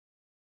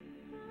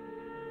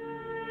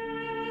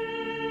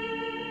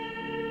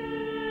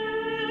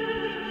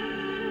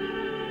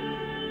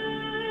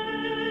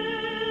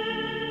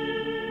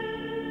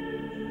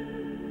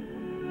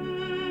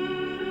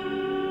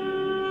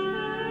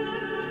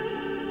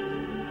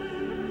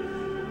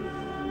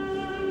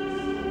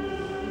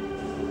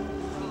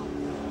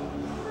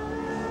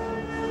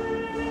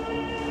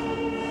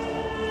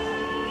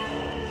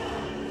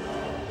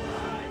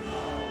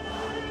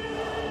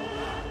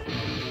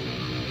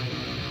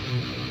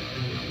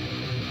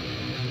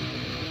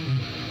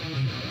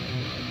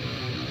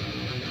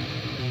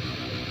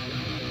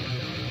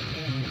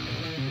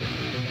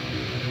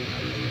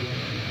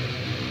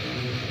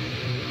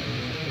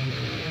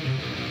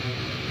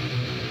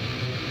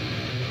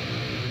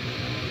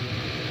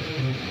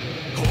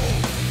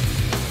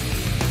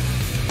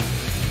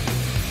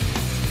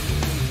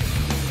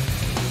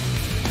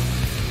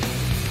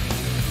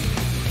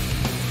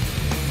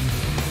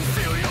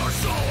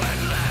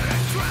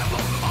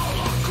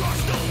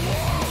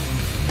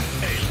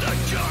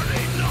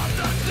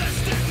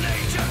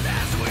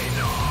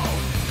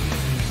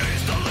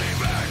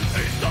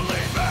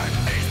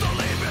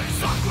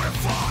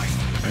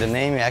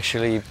name,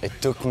 actually, it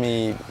took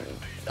me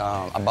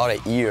about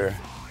a year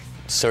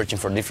searching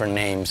for different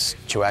names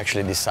to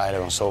actually decide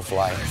on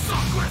Soulfly.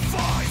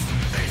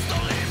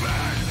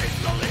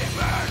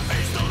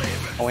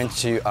 I went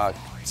to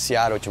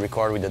Seattle to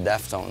record with the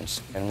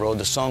Deftones and wrote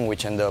the song,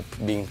 which ended up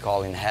being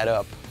called Head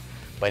Up.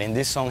 But in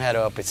this song, Head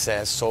Up, it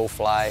says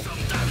Soulfly.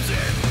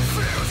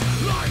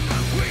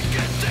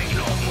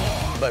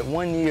 But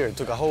 1 year, it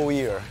took a whole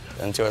year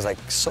until I was like,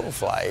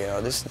 Soulfly, you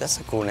know, that's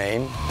a cool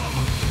name.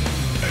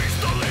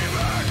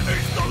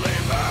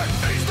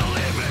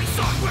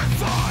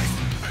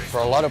 For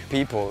a lot of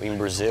people in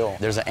Brazil,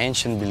 there's an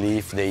ancient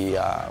belief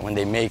when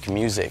they make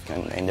music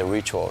and in the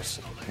rituals,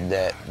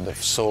 that the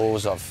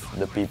souls of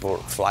the people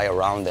fly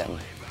around them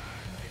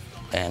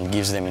and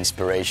gives them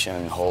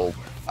inspiration, hope.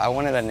 I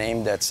wanted a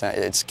name that's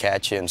it's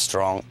catchy and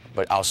strong,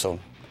 but also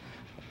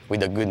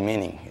with a good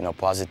meaning, you know,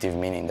 positive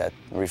meaning that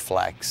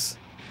reflects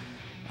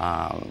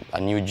a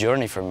new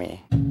journey for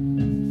me.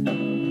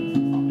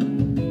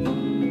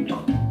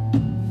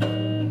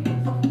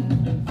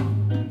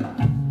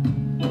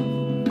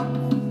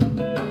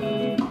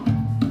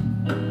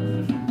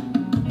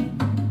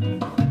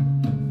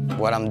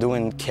 What I'm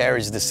doing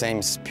carries the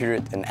same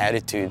spirit and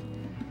attitude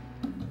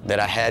that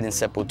I had in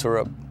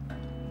Sepultura,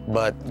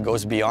 but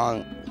goes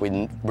beyond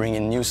with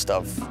bringing new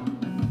stuff.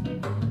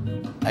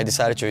 I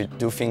decided to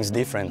do things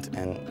different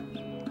and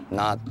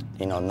not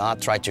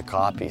try to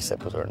copy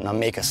Sepultura, not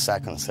make a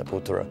second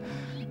Sepultura.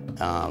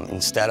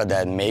 Instead of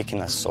that,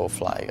 making a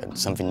Soulfly,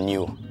 something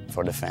new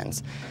for the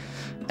fans.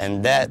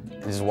 And that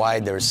is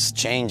why there's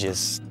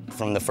changes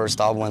from the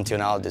first album until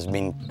now. There's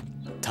been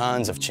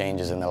tons of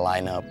changes in the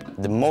lineup.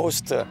 The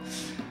most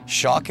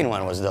shocking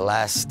one was the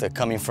last,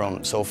 coming from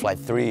Soulfly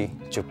 3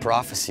 to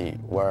Prophecy,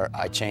 where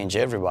I changed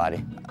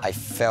everybody. I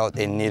felt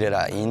it needed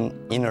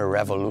an inner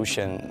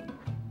revolution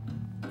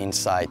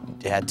inside.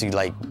 It had to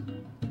like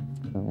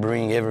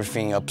bring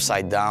everything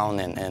upside down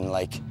and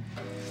like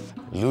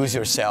lose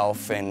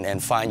yourself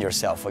and find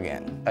yourself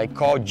again. I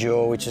called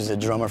Joe, which is a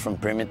drummer from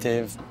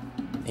Primitive.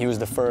 He was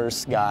the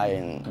first guy,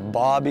 and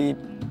Bobby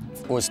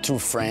was two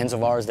friends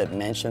of ours that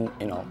mentioned,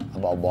 you know,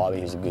 about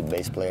Bobby. He's a good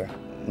bass player.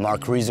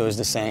 Mark Rizzo is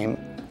the same.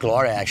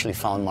 Gloria actually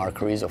found Mark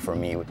Rizzo for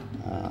me.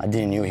 I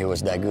didn't know he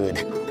was that good.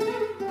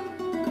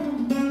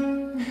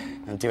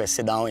 Until I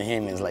sit down with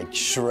him, it's like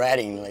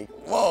shredding, like,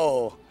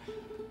 whoa,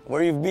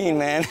 where you been,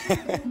 man?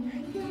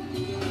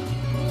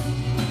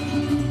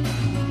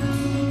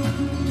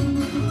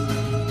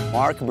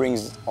 Mark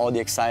brings all the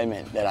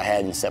excitement that I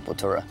had in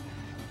Sepultura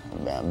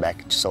back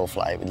to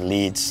Soulfly, with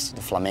leads,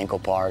 the flamenco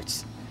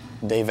parts.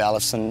 Dave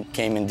Ellefson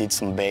came and did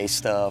some bass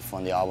stuff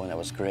on the album that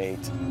was great.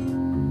 If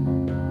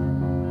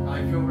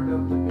you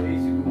overdub the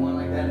bass, you do one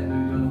like that and do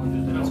the other one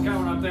just... That's kind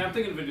of what I'm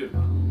thinking of it.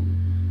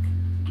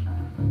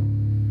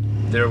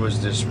 There was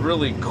this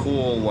really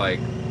cool, like,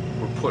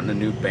 we're putting a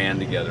new band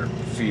together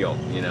feel,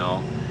 you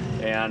know?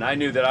 And I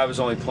knew that I was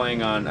only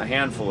playing on a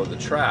handful of the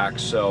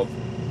tracks, so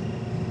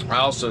I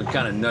also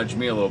kind of nudged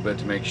me a little bit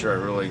to make sure I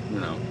really, you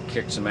know,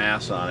 kicked some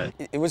ass on it.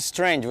 It was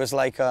strange. It was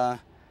like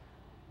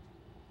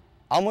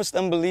almost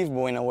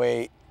unbelievable in a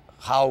way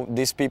how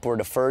these people were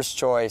the first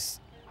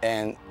choice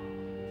and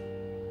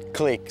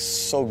click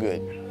so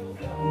good.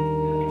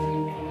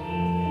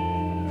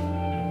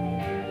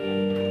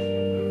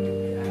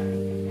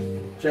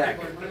 Check.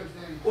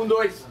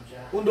 Dois.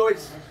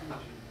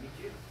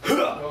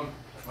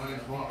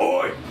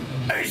 Oi!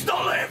 He's the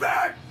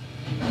limit!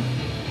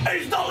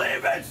 He's the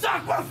limit!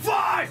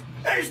 Sacrifice!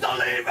 He's the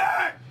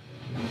limit!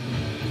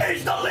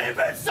 He's the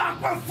limit!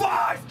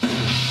 Sacrifice!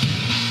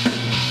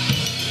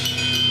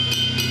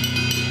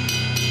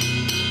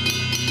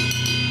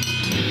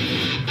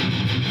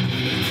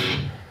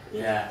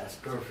 Yeah, that's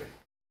perfect.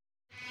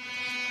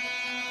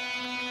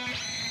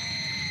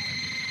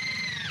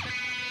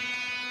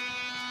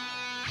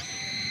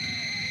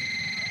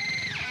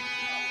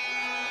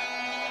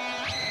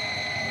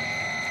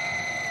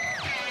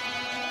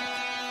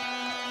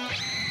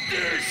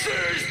 This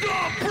is the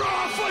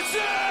prophecy!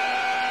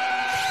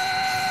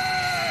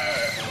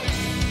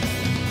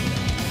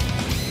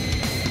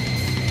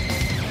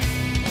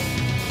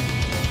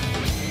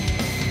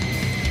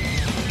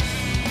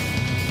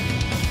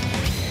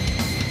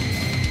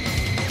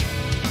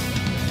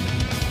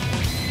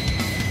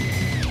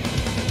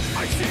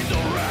 I see the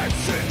red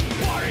shit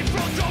pouring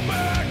from your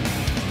back.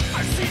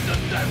 I see the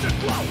desert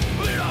cloud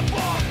lit up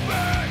above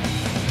me.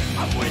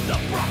 I'm with the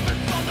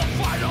prophets on the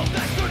final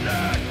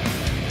disconnect.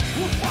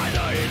 We'll find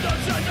the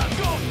innocent and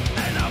good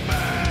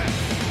enemy.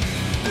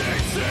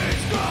 This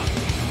is the...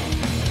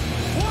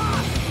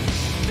 What?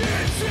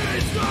 This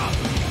is the...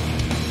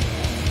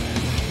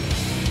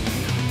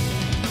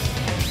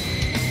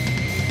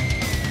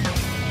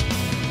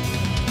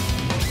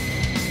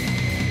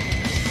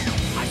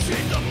 I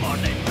see the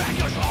money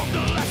baggers of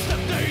the last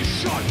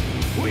temptation.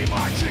 We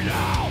marching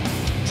out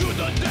to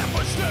the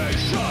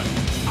devastation.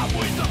 I'm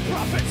with the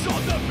prophets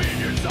of the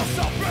minions of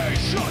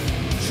salvation.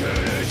 Shit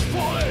is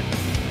falling,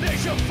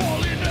 nation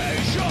falling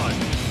nation.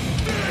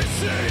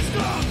 This is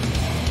the...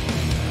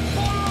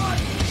 Hold on!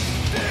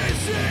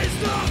 This is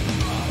the...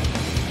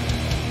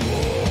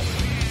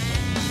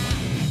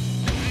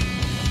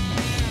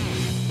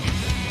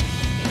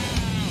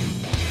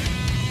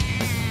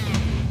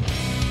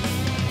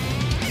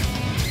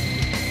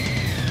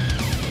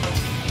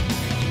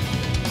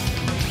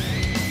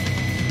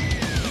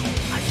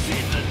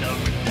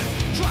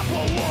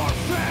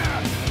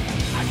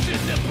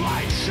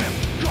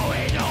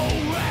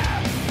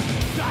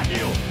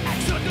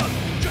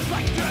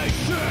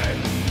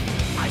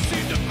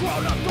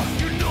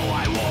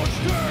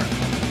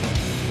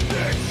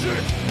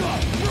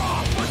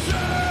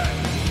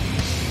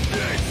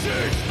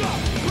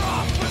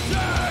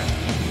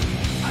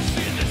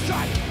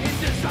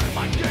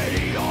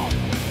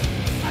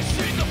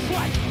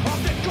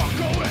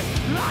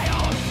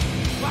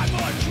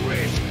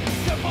 trees,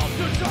 the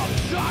mountains of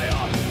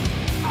Zion.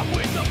 I'm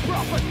with the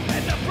prophet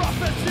and the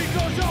prophecy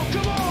goes on.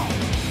 Come on!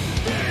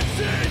 This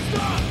is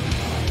the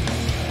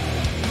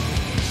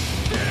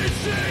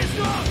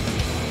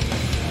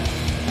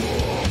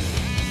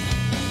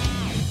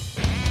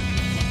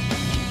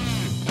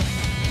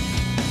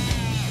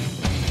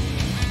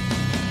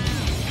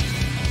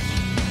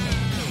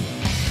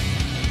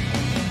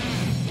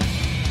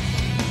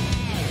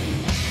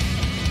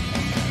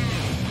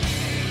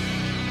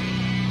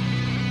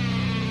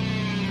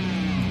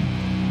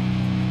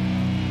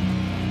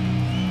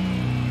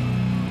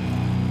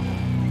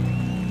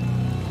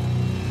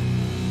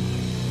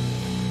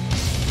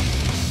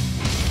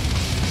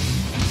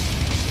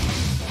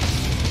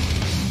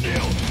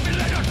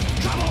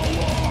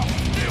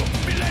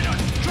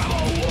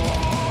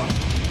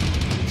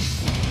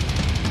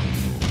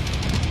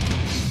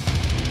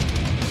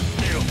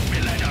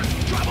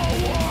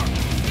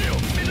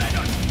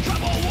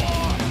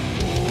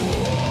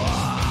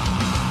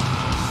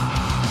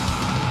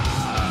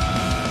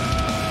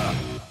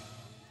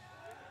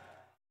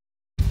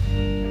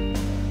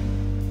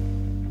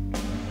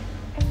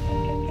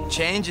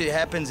change, it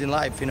happens in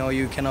life, you know,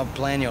 you cannot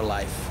plan your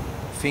life.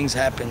 Things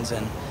happens,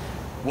 and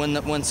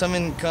when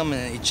something comes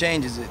and it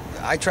changes,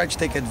 I try to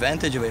take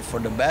advantage of it for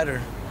the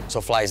better.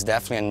 Soulfly is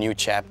definitely a new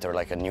chapter,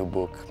 like a new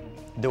book.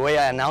 The way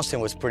I announced it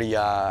was pretty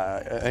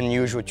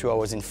unusual too. I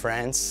was in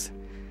France,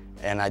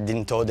 and I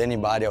didn't told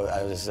anybody.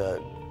 I was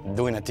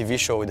doing a TV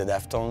show with the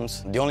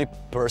Deftones. The only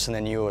person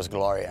I knew was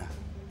Gloria,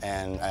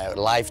 and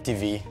live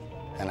TV,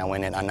 and I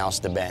went and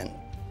announced the band.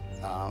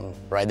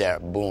 Right there,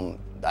 boom.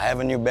 I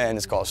have a new band,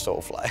 it's called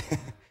Soulfly.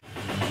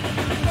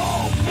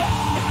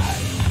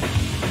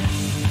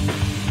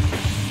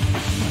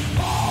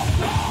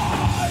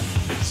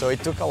 So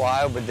it took a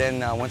while, but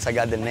then once I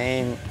got the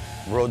name,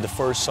 wrote the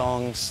first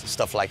songs,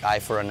 stuff like Eye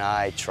for an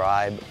Eye,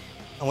 Tribe.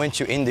 I went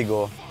to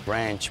Indigo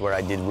Branch, where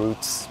I did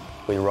Roots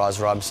with Ross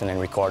Robinson and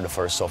recorded the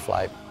first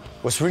Soulfly. It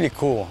was really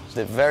cool. It's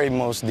the very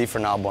most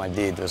different album I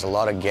did. There was a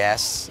lot of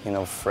guests, you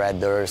know, Fred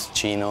Durst,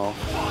 Chino.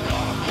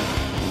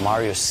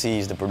 Mario C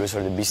is the producer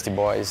of the Beastie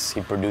Boys.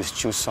 He produced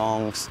 2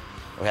 songs.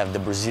 We have the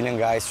Brazilian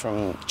guys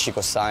from Chico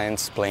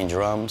Science playing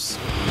drums.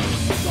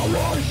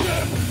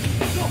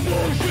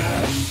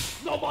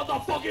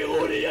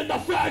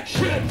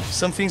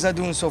 Some things I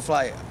do in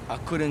Soulfly I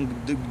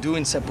couldn't do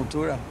in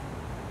Sepultura.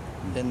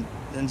 And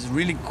there's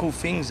really cool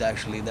things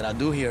actually that I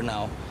do here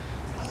now.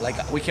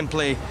 Like we can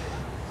play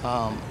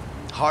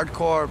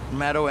hardcore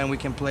metal, and we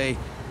can play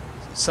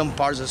some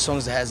parts of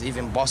songs that has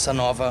even bossa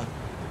nova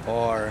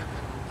or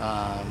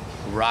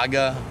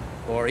raga,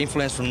 or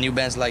influence from new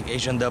bands like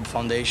Asian Dub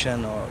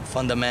Foundation or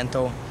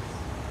Fundamental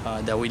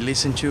that we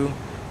listen to,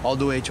 all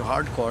the way to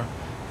hardcore.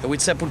 And with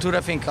Sepultura,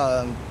 I think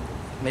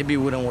maybe it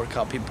wouldn't work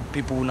out.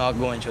 People were not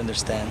going to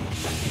understand.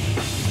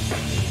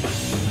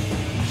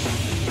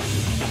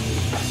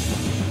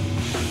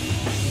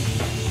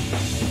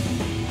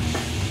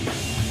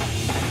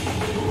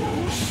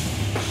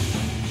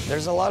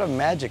 There's a lot of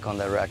magic on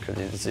that record,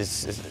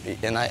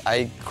 and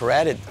I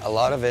credit a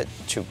lot of it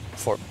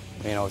for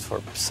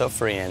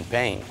suffering and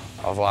pain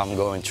of what I'm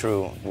going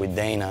through with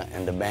Dana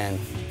and the band.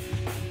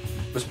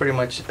 It was pretty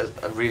much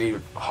a really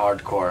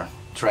hardcore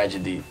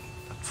tragedy,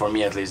 for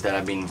me at least, that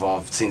I've been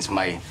involved since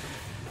my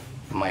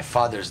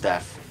father's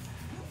death,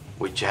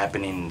 which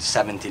happened in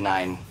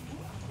 '79,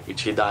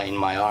 which he died in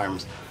my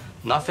arms.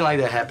 Nothing like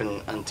that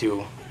happened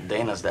until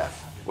Dana's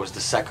death. It was the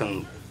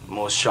second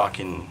most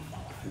shocking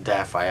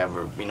death I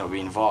ever been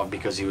involved,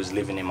 because he was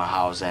living in my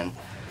house, and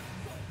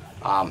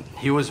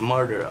he was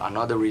murdered.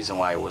 Another reason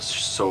why it was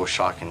so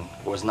shocking,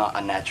 it was not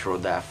a natural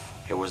death.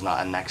 It was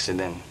not an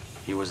accident.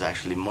 He was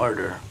actually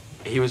murdered.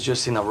 He was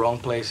just in the wrong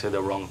place at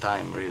the wrong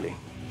time, really.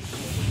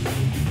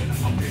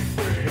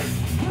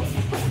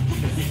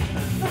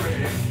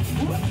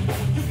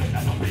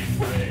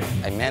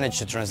 I managed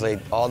to translate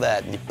all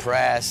that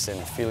depressed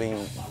and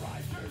feeling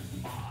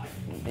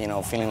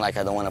like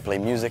I don't want to play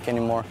music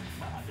anymore,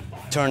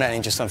 turn that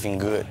into something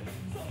good.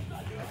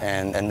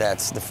 And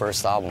that's the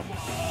first album.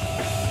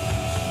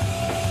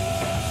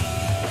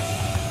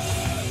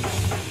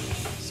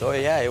 So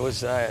yeah, it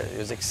was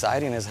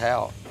exciting as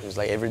hell. It was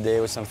like every day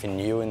was something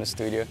new in the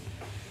studio.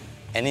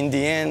 And in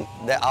the end,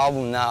 that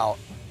album now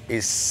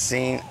is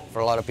seen for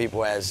a lot of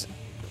people as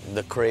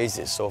the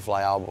craziest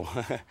Soulfly album.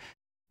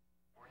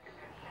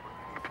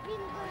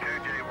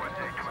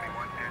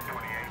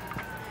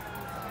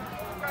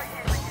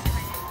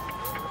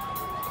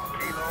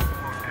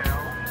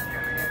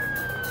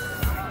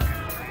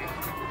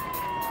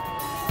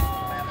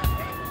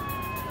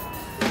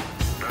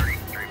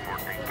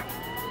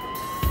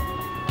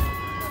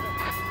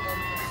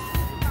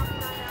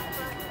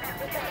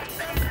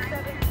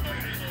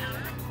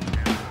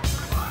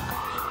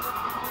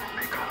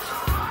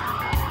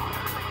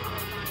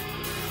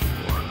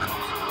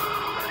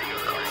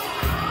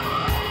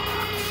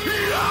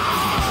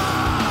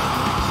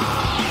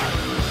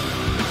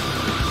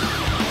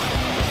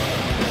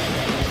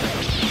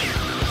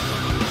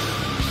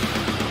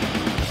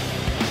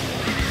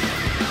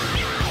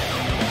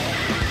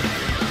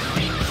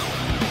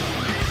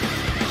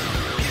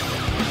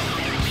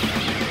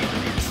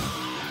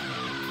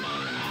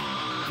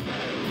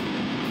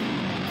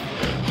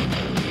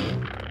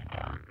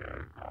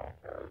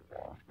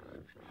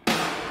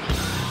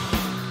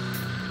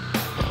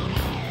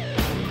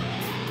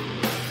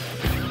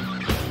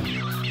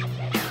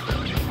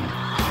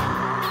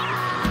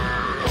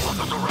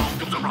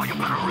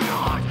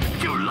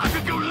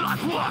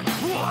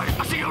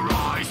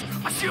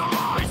 see your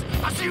lies,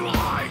 I see you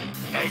lying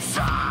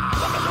inside.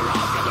 What goes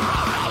around,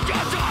 how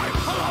can die?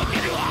 How long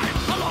can you hide?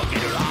 How long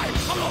can you lie?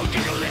 How long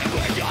can you live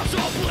with your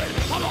soul split?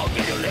 How long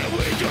can you live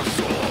with your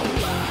soul?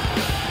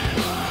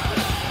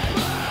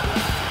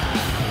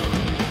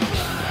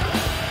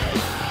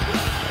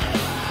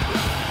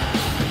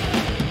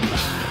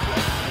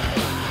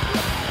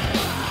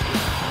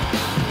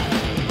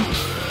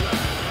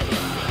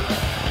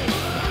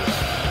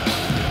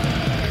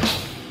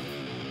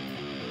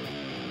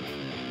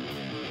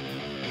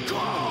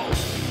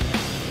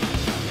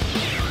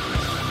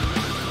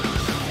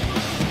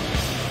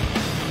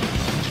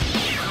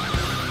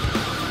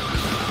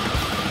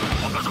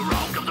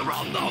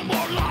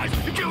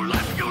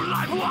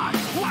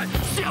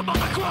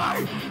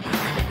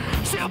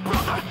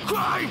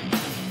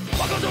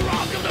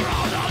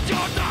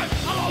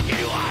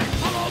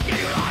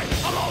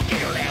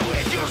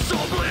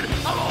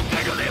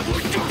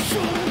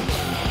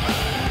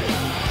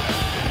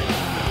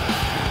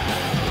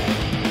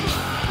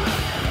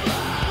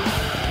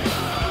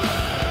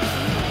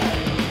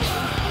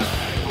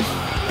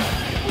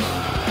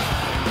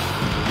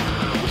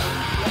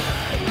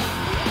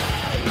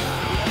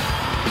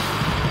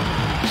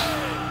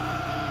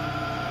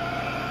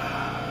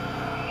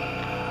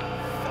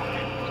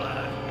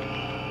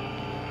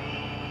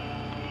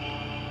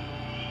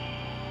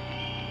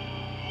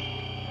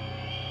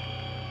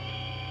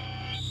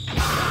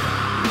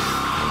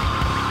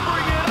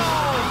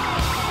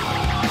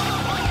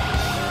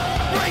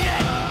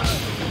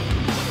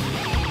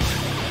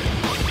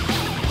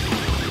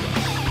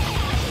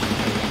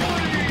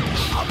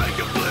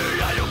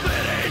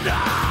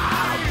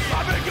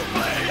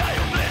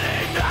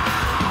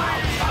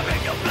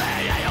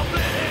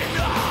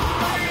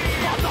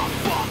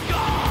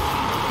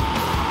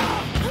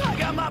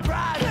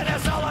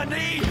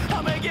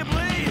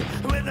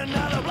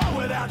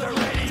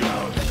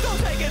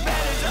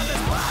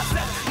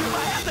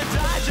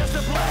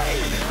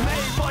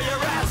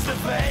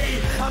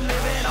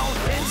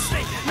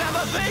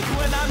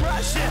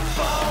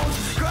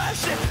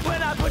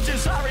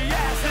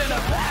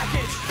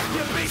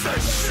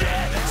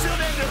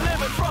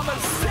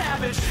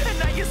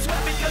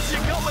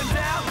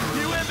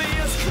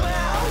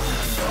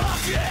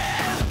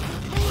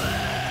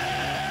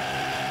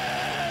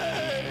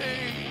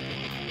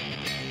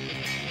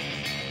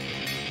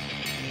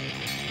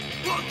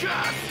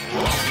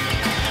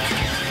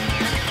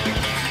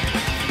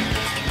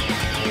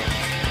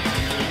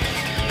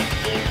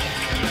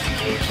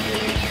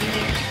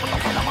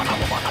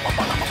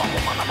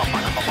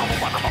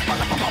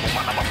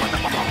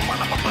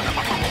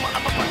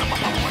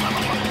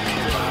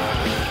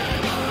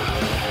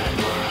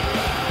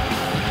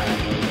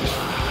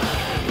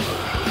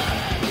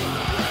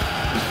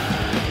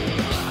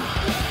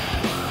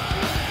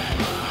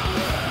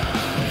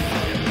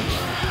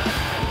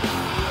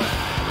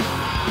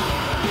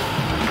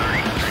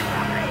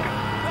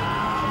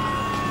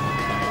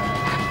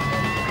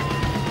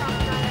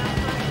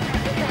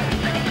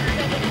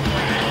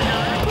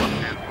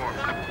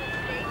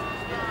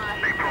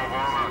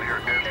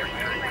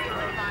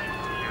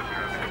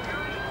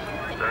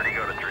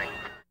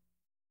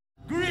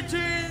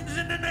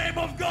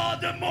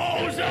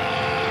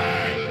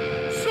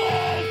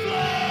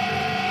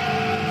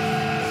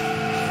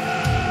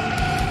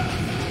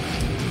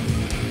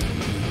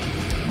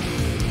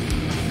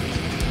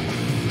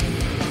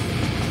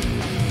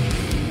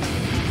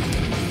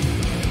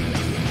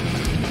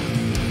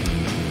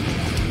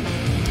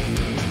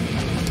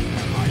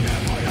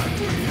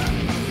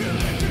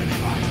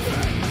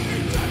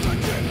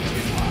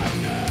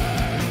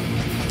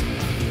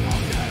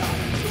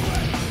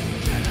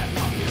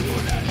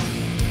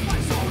 My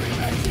soul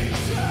remains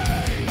insane.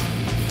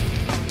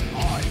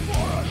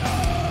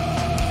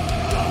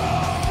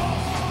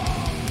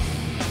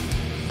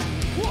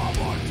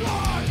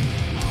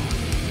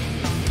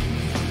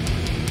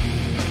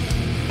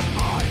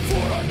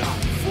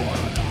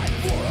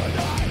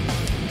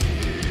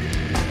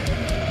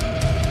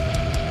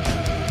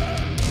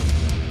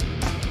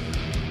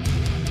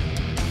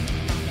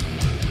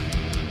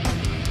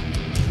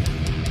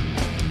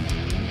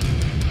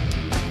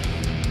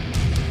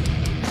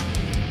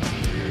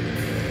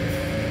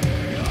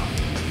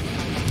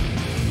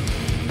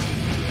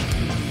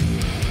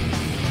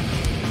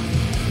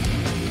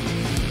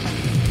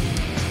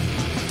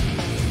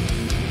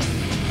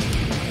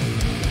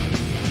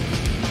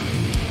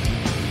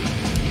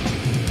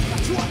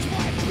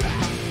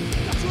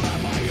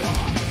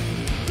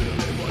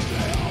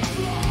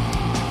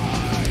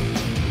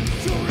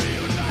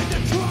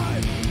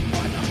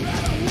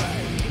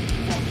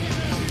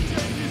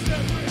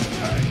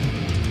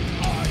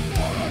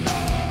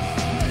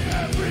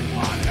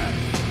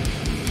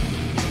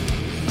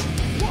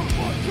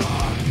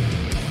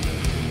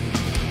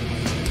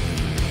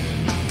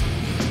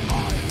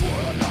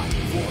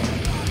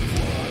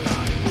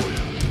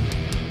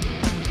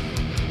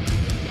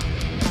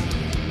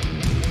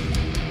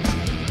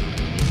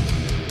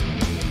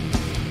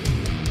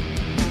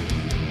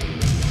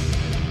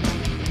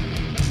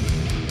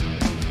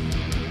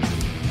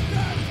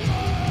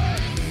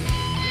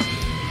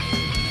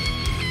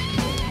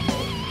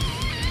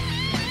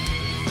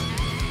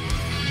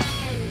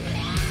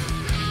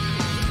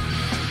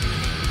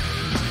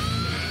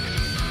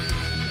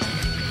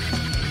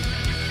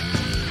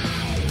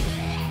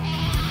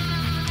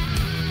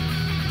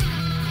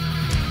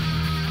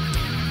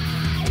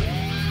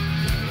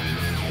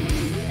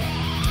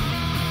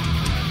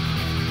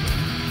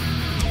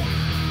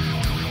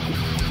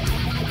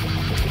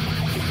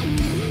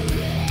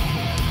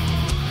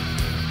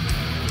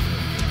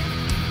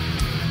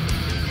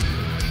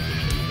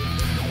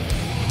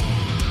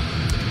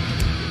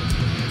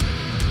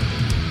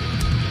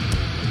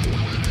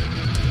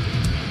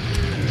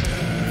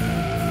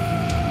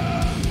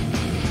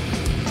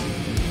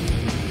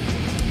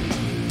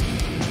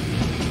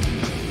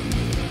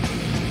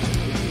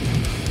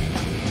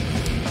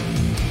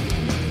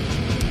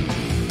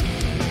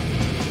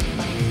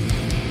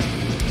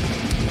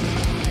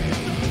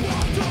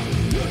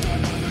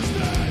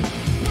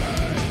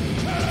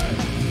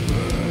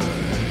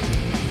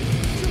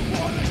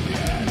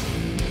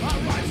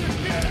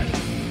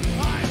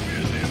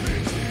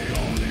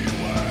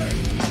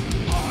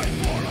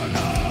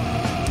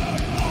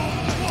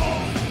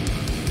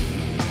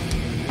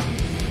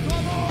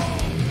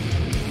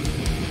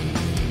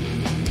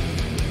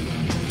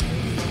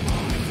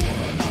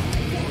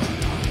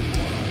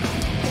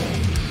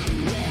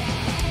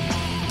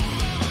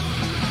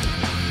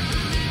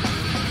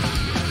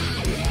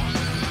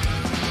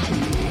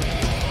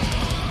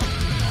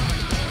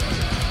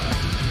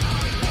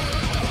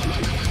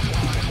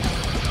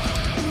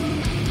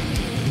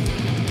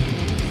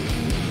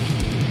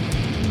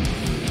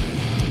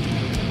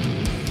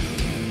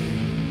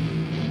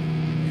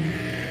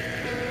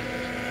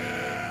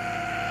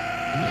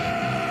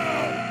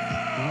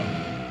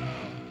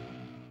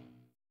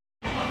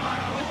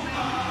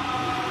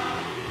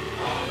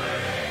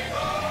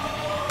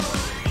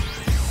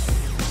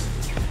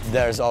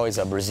 There's always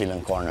a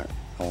Brazilian corner,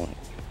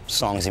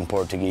 songs in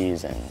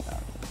Portuguese, and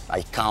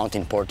I count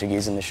in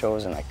Portuguese in the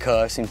shows, and I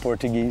cuss in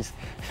Portuguese.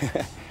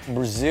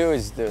 Brazil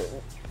is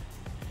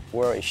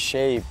where I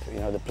shape,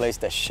 the place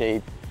that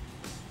shaped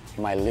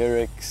my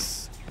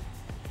lyrics,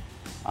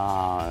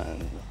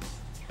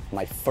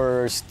 my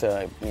first,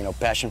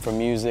 passion for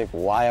music,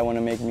 why I want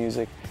to make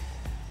music.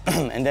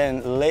 And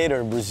then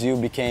later, Brazil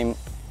became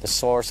the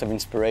source of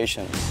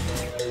inspiration.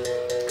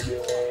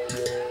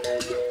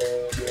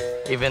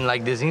 Even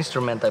like this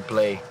instrument I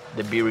play,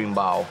 the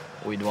berimbau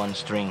with one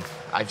string.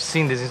 I've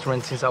seen this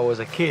instrument since I was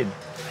a kid.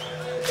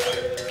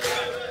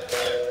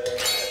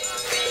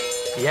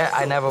 Yeah,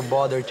 I never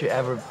bothered to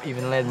ever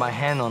even lay my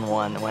hand on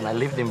one when I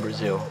lived in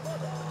Brazil.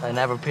 I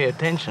never paid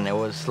attention. It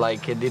was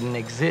like it didn't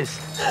exist.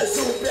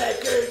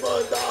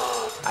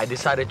 I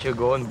decided to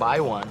go and buy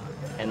one,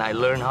 and I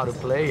learned how to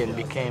play and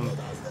became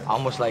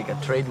almost like a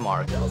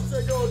trademark.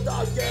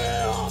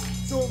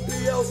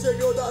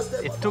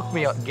 It took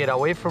me to get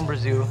away from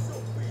Brazil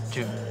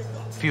to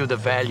feel the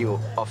value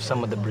of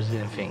some of the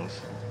Brazilian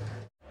things.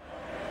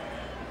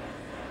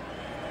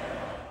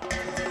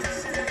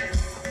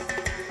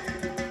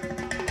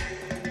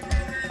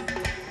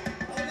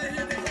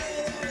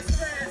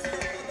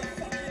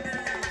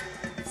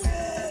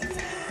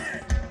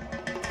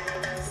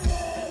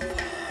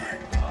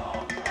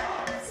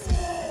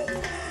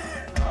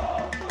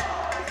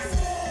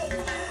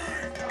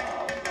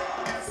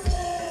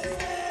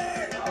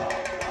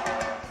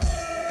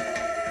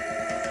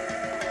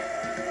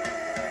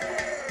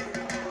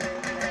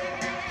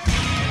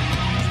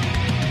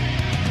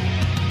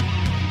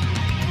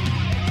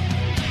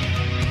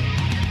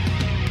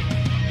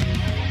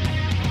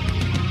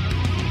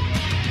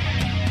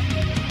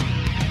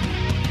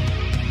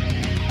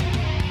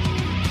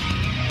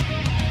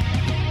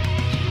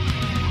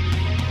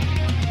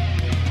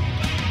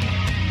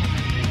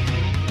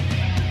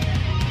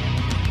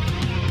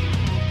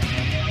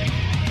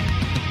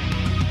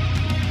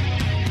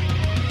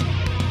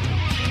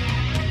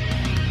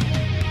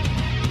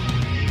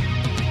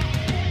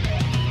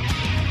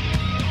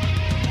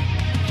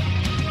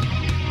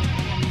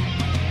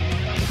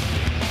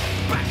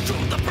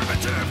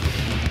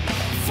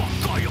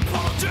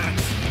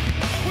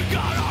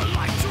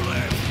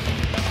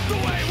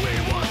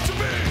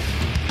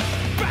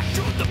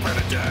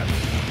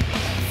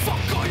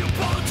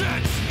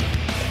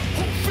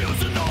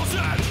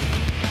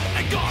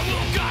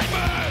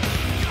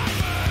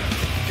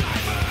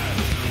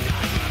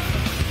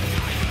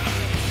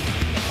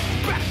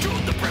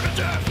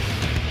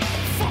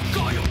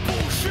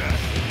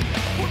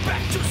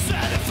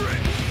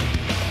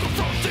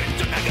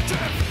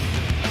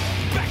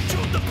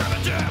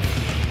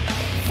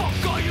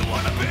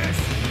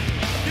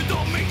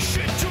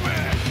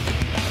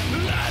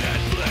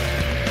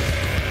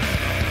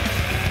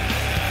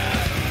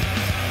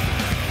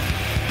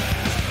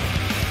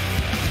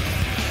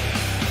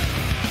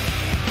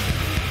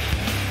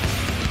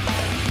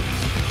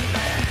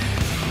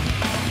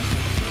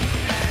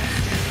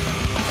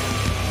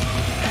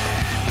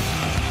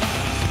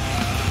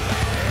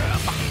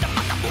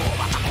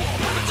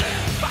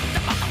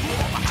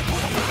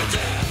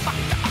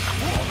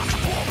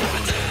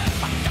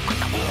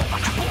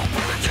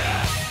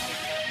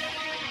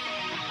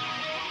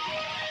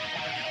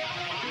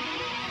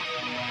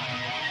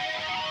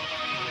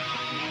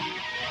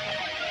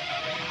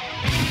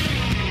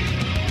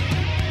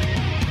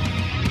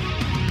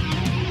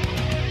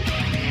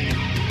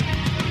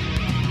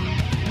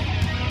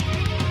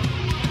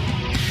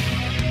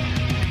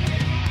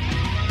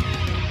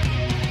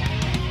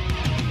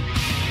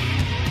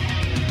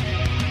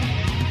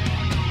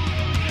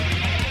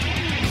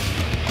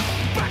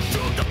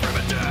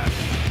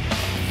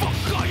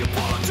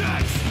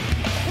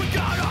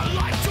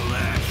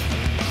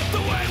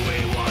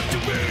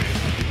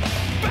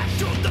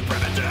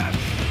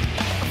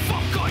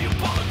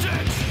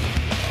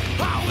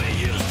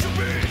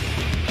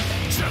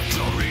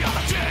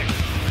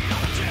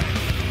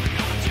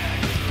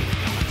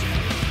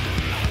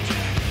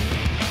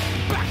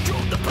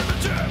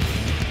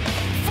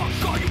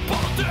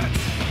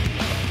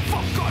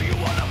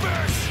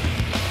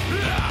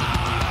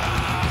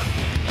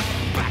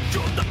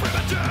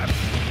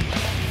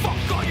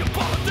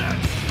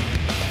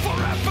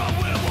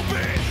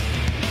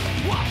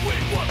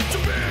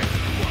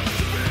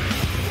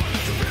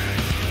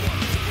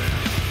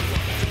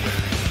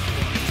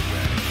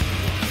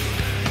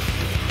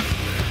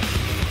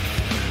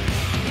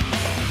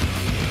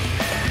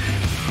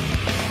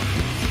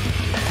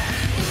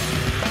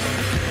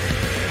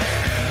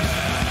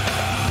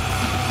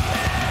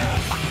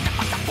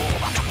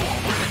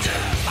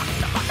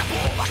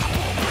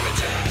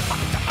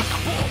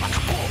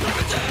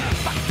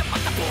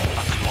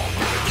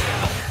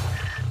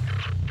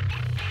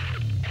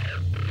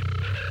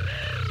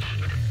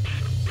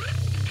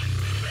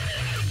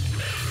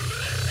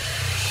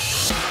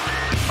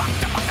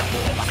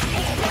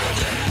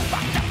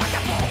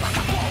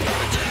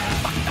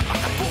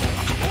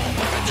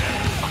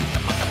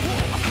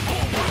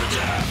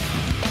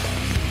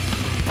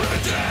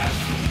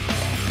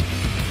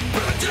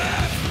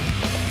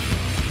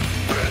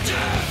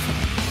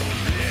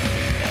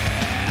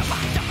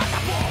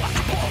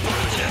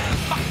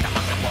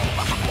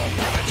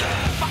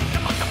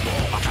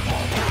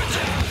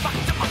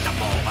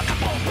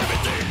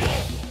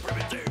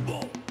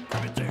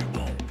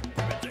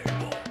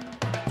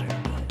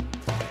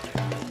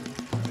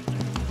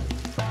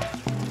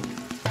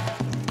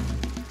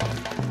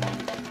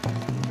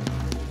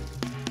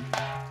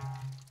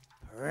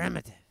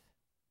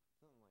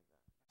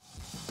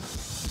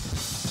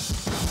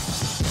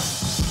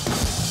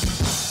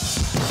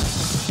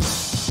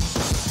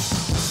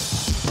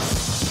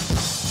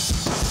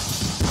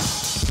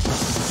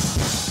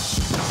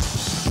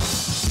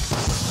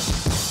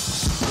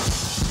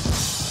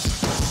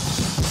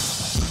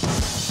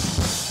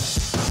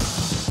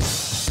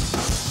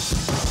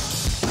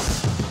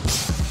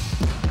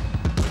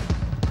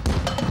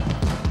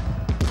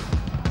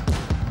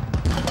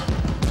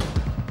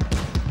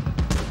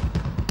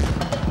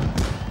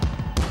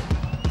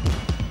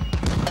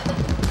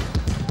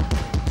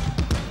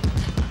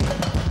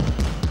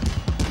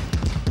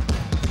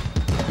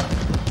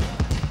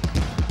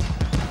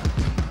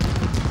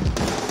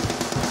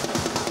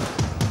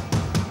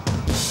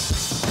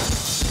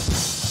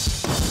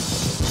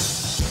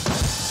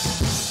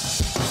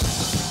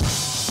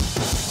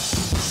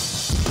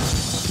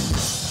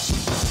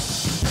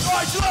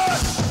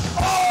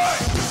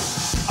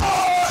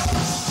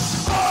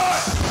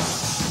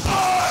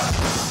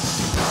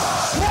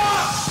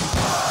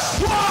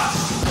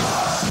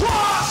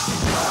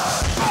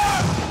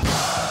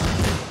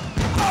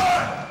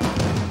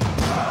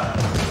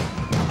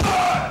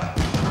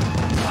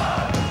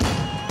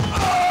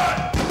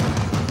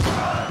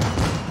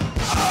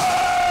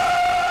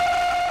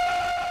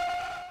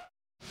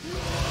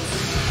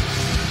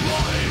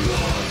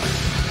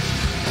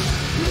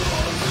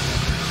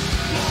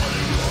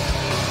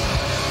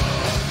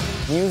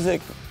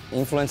 music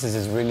influences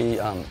is really,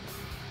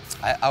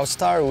 I'll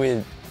start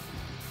with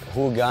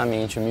who got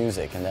me into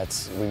music, and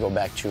we go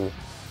back to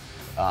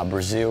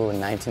Brazil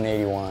in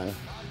 1981,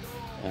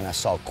 and I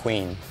saw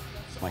Queen.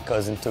 My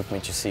cousin took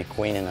me to see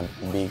Queen in a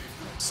big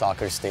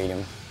soccer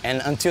stadium.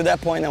 And until that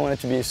point, I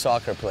wanted to be a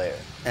soccer player.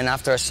 And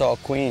after I saw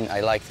Queen, I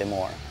liked it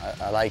more.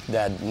 I liked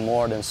that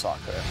more than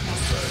soccer.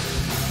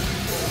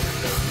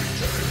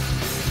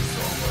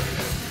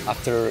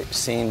 After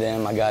seeing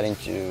them, I got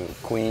into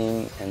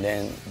Queen, and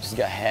then just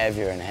got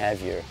heavier and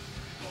heavier.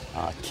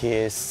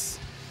 Kiss,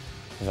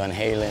 Van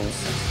Halen.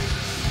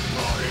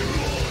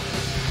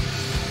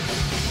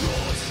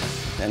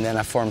 And then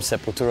I formed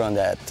Sepultura on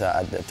that,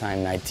 at the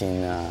time,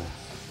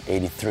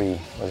 1983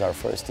 was our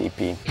first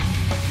EP.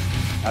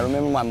 I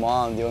remember my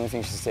mom, the only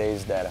thing she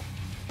says is that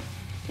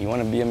you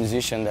want to be a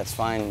musician, that's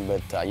fine,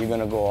 but you're going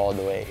to go all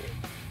the way.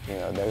 You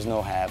know, there's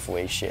no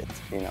halfway shit,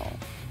 you know.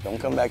 Don't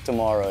come back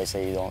tomorrow and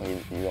say you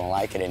don't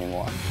like it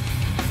anymore.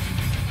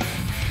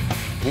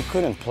 We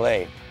couldn't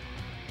play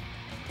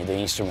the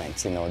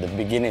instruments, you know. The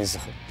beginnings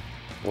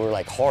were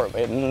like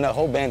horrible. The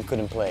whole band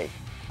couldn't play.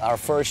 Our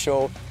first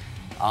show,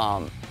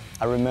 I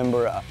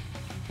remember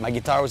my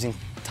guitar was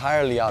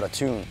entirely out of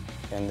tune.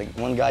 And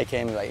one guy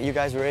came like, you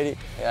guys ready?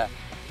 Yeah.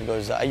 He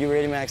goes, are you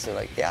ready, Max? I'm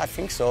like, yeah, I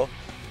think so.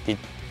 He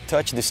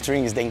touched the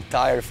strings, the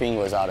entire thing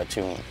was out of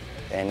tune.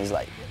 And he's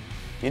like,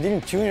 you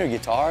didn't tune your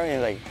guitar? And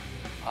he's like,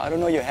 I don't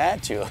know, you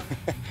had to.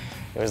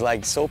 It was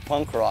like so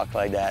punk rock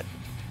like that.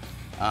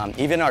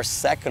 Even our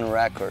second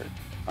record,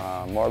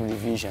 Morbid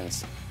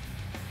Visions,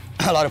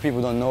 a lot of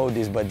people don't know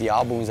this, but the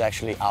album is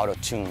actually out of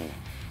tune.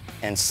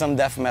 And some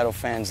death metal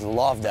fans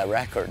love that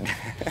record.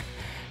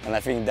 And I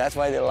think that's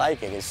why they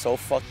like it. It's so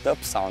fucked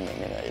up sounding,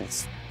 you know.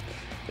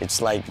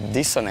 It's like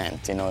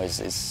dissonant, you know.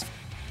 It's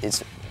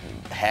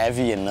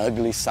heavy and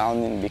ugly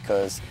sounding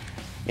because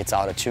it's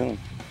out of tune.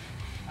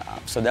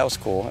 So that was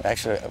cool.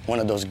 Actually, one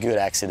of those good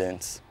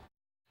accidents.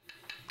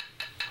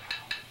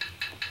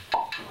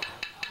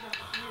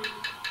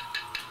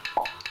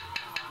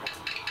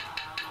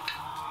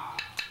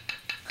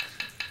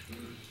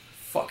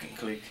 Fucking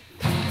click.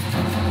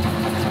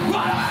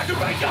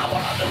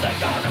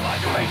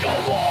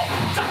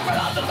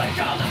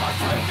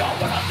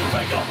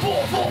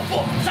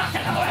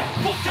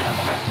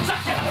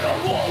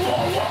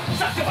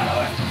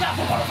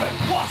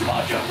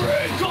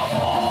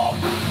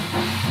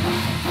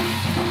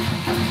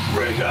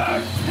 Bring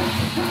it!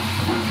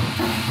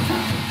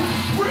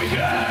 Bring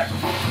it!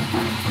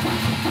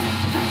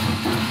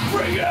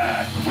 Bring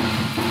it!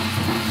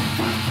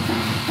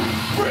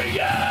 Bring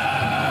it!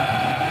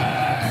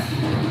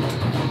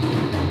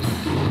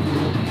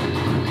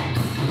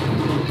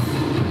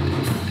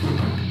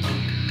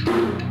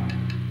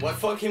 What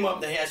fucked him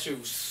up that he has to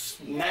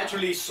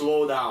naturally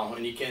slow down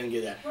and he can't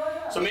get that.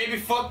 So maybe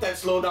fuck that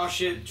slow down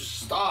shit,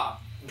 just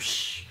stop.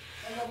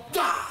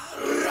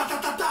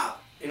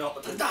 You know,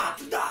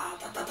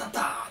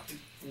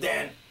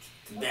 then.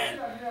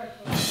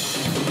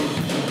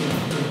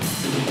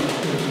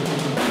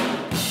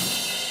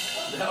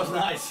 That was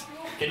nice.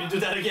 Can you do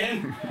that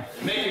again?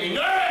 Making me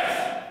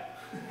nervous!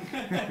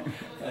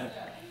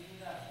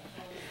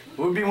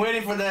 We've been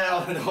waiting for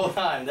that the whole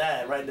time,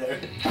 that right there.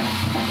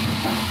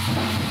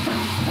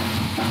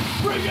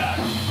 Bring it!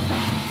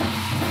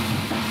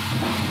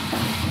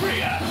 Bring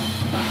it!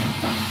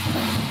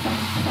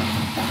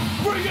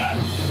 Bring it!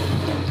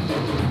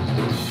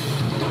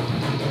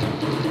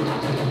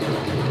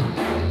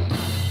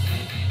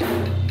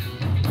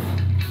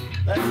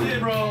 That's it,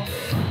 bro.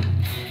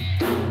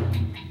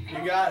 You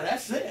got it.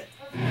 That's it.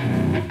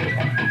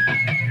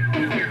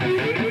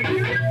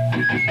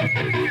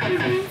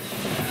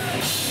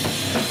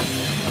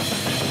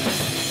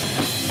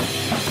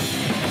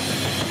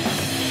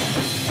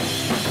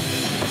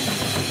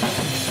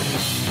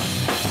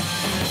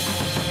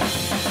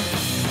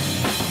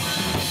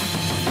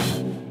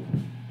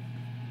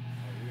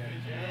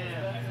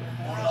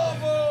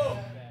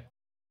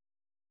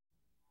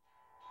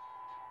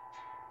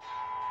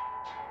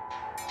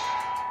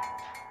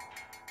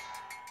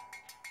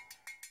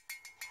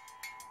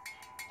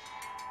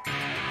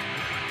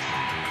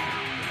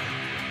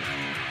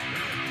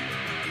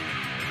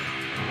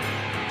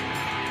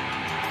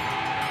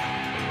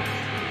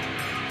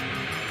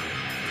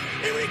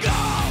 Here we go,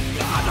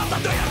 another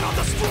day,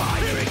 another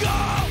strike. Here we go,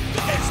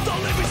 it's the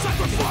living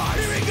sacrifice.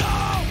 Here we go,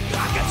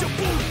 I get your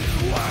bullet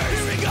waste.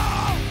 Here we go,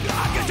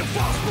 I get your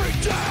false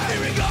pretend.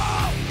 Here we go,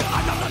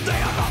 another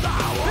day, another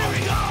hour. Here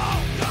we go,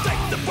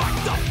 take the back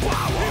the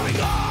power. Here we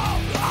go,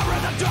 I'd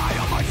rather die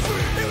on my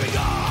feet. Here we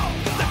go,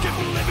 they keep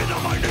living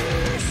on my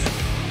knees.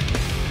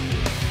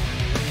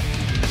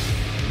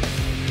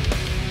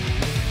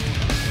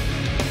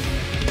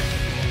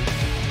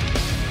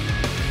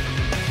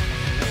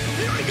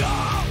 Here we go,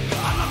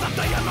 another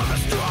day, another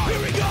strike. Here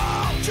we go,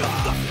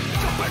 just the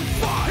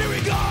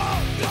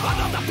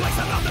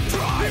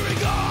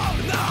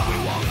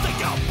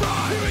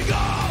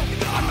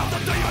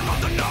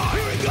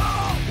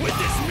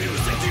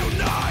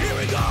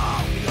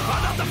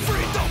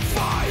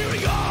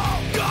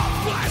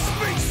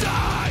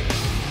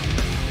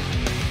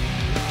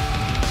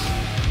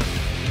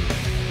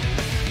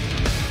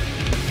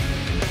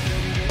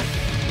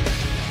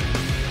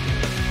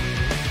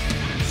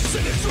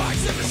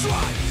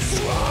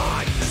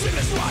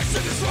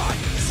sing it right,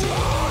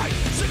 strike.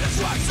 Sing it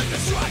right, sing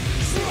it right,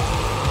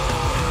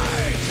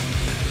 strike.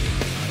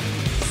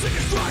 Sing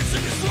it right,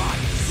 sing it right,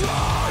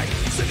 strike.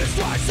 Sing it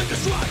right, sing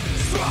it right,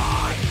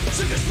 strike.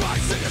 Sing it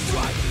right, sing it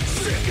right,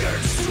 sing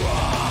it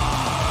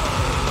strike.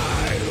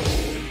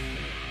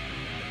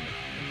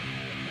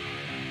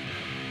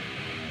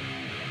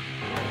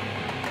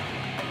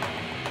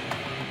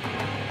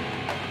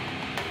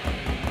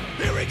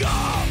 Here we go,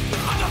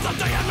 another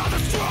day, another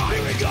strike.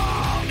 Here we go,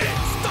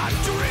 it's time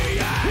to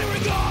react. Here we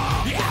go,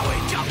 yeah, we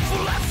come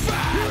full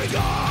effect. Here we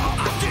go,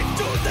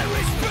 attitude and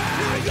respect.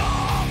 Here we go,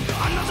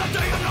 another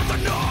day, another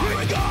night. Here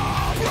we go,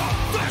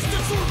 protest to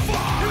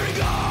survive. Here we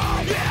go,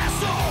 yeah,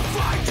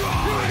 Soulfly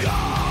drive. Here we go,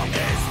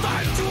 it's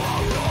time to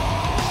arise.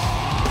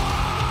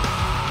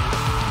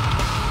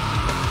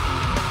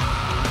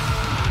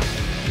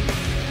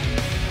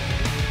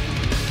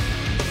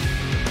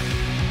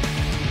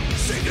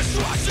 Sing it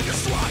right, sing it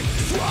right,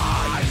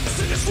 strike.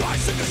 Sing it right,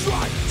 sing it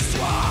right,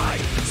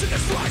 strike. Sing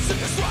it right,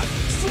 sing it right,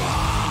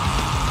 strike.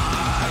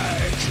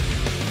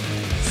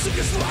 Sing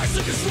it right,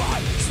 sing it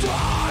right,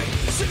 strike.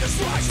 Sing it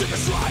right, sing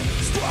it right,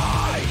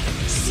 strike.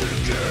 Sing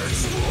it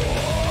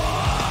strike.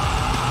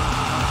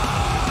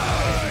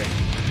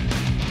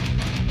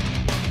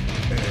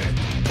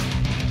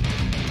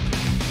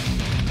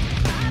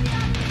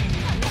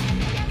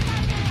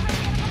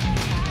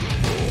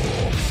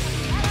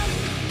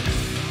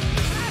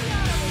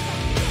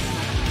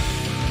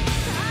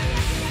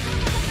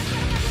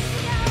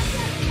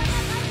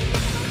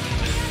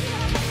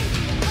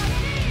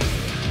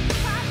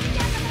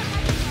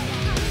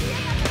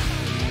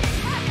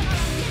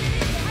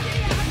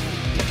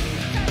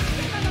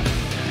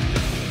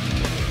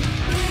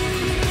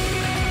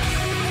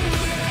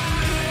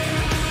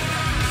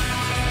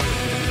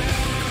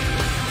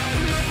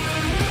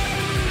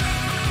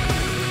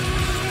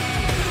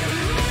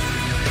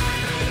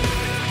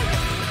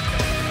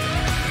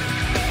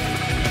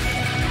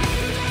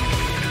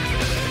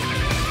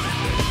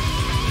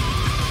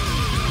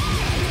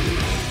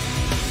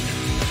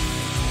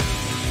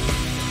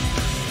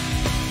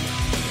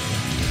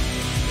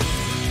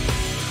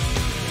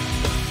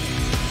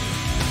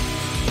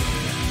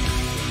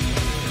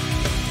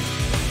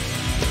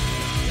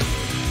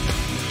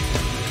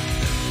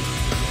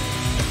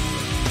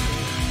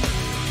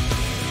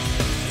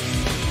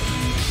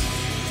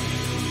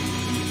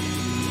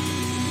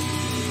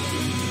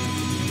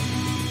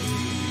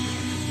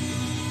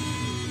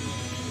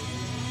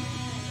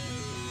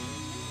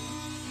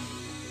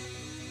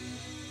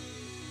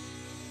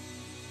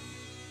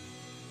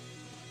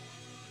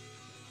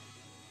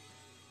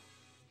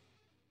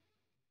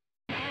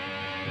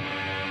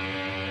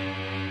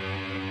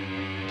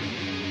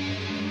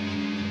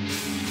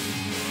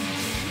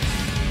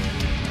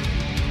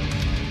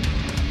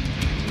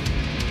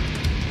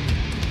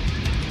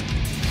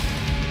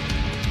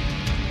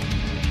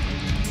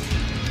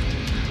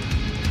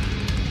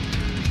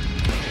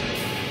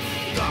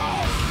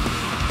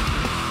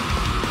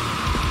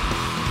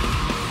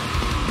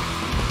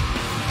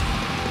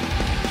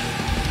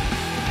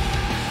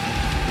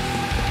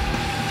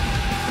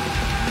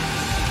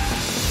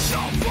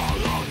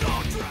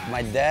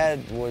 My dad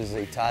was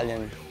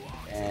Italian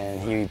and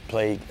he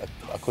played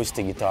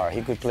acoustic guitar.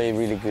 He could play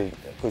really good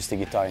acoustic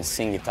guitar and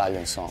sing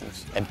Italian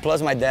songs. And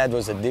plus my dad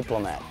was a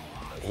diplomat.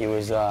 He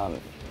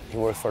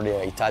worked for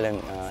the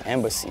Italian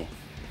embassy.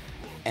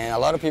 And a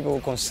lot of people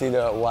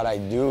consider what I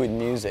do with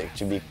music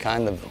to be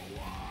kind of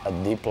a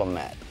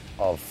diplomat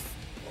of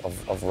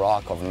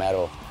rock, of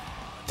metal,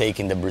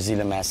 taking the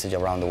Brazilian message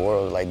around the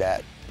world like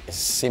that. It's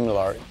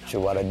similar to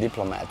what a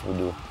diplomat would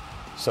do.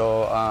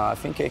 So I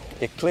think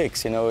it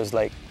clicks, you know, it's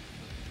like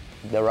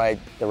the right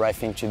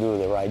thing to do,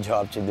 the right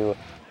job to do.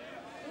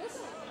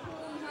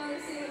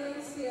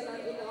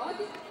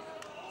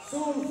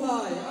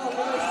 Soulfly,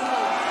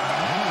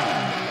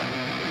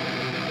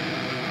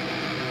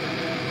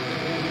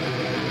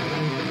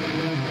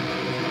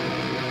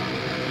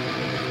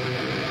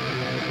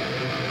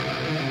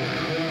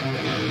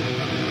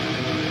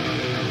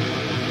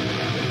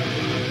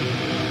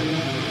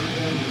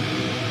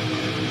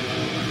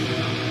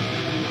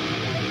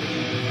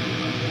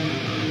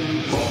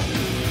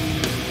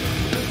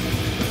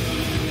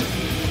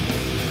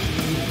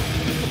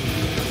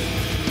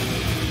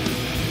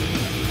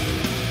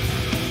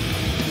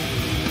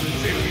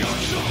 Feel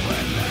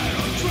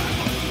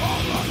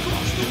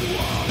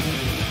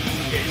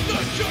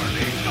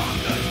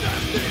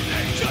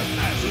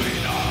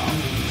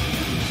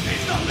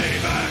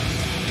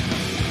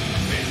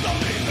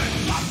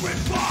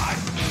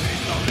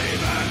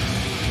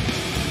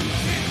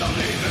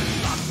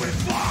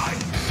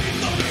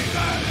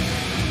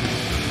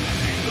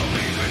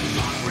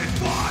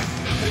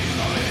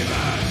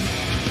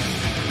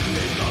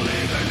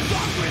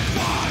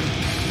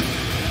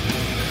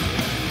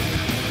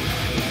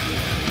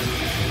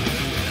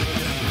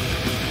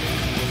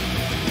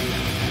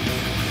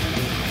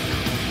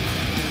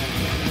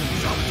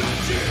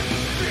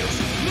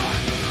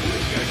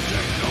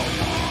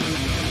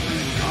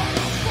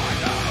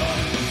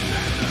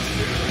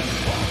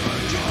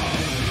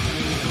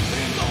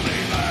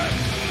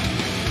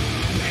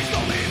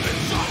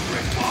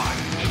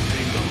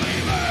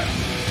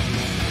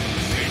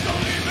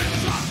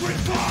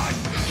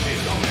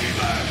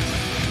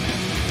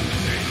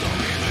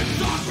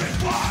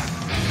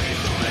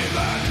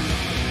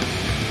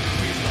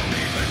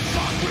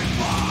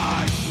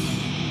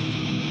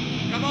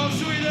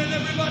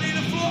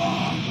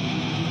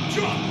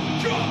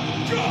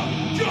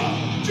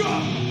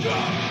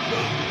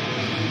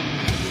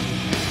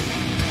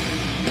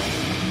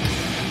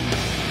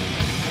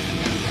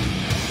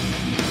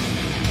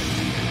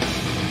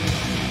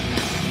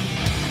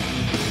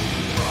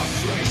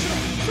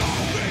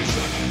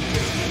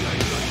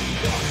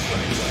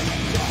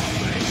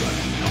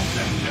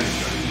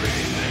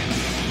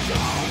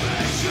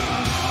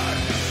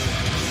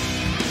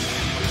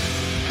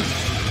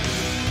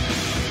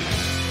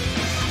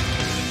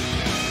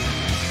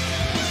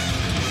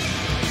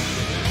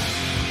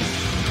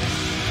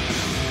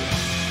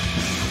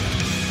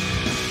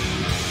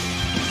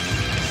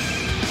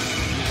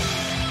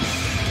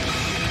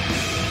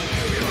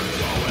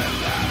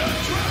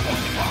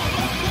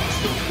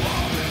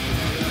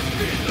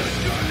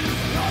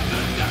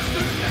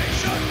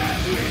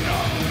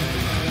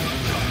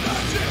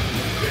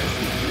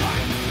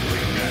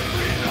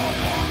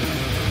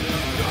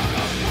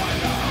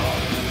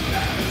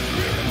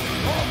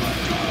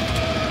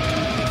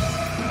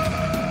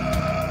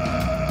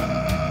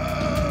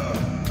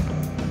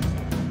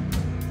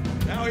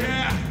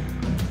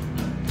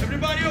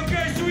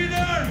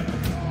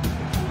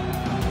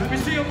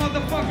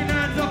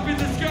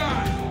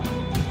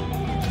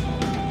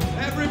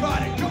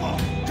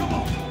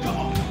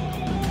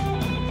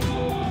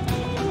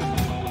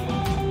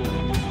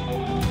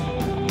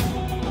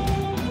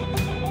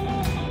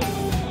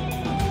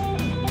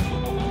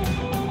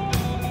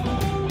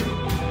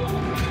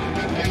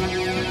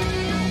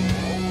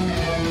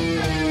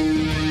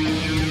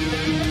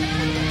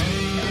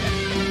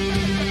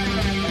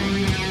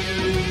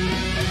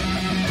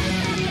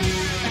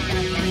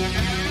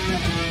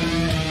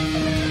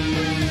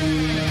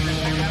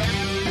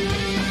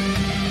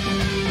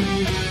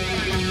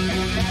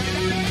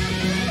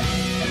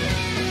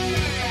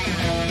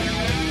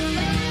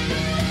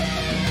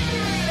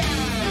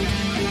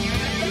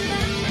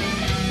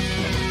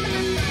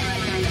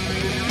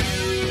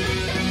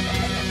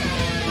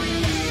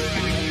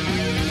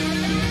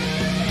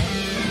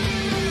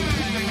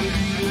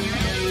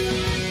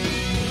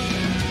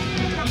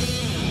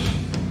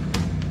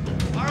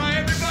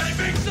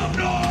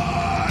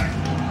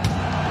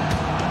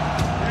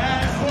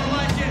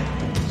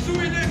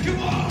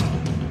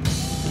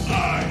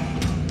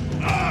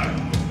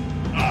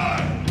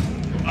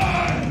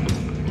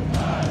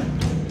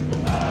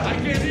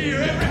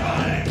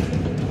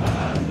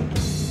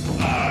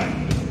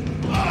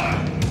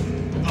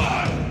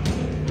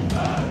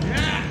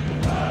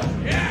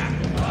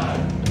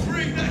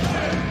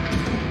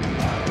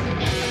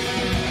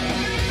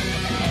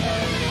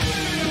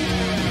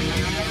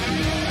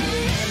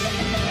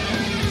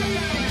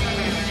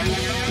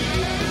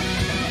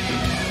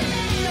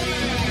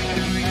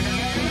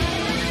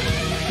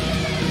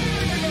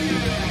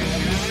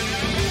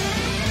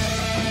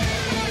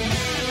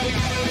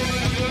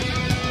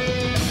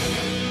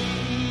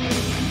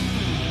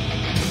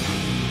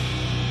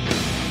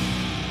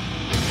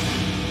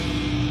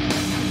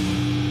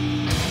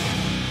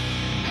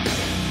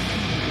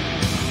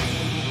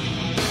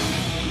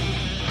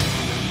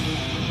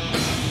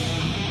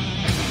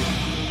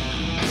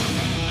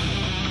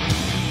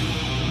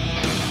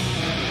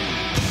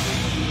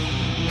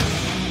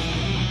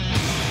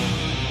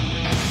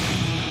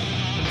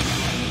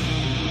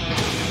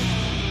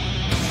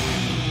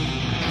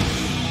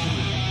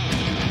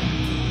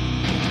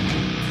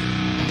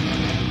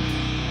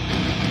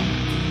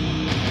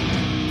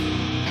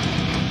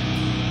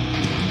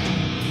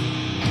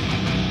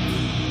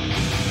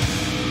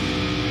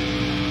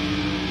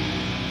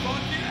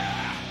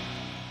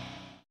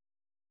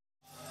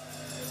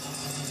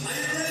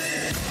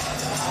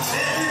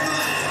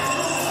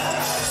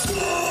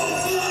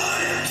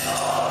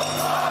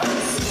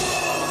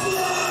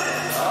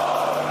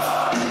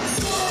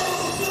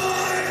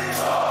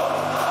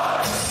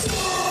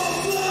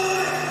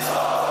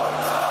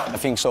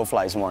I think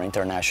Soulfly is more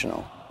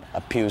international,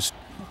 appeals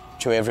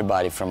to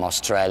everybody from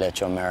Australia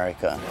to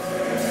America.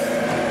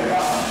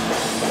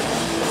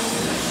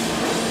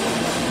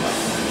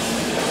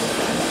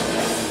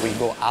 We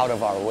go out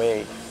of our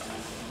way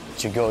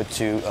to go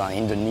to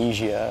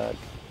Indonesia,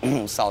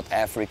 South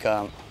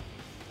Africa,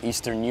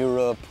 Eastern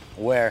Europe,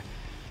 where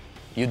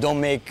you don't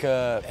make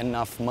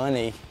enough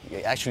money.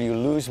 Actually, you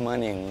lose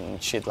money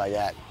and shit like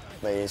that.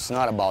 But it's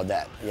not about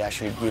that. You're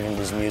actually giving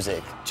this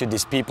music to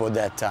these people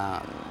that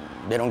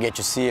they don't get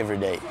to see every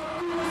day.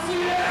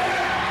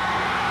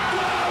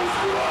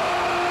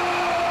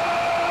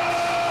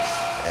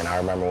 And I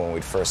remember when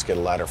we'd first get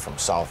a letter from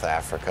South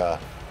Africa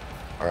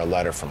or a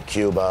letter from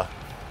Cuba.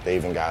 They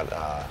even got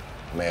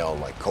mail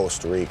like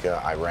Costa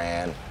Rica,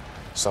 Iran.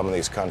 Some of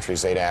these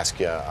countries, they'd ask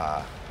you,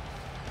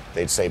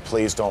 they'd say,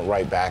 please don't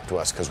write back to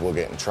us because we'll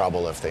get in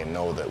trouble if they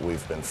know that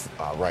we've been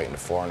writing to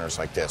foreigners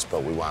like this,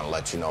 but we want to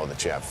let you know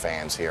that you have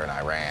fans here in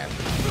Iran.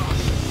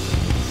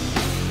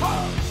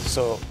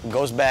 So it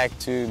goes back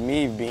to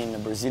me being a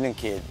Brazilian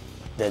kid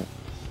that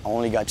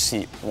only got to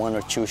see 1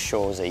 or 2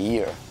 shows a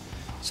year.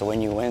 So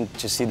when you went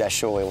to see that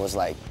show, it was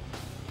like,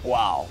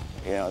 wow,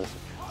 you know,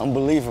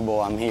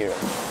 unbelievable, I'm here.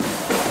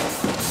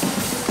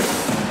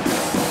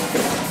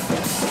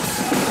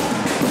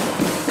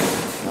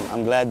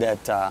 glad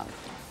that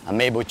I'm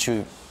able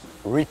to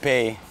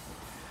repay,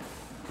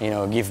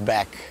 give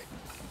back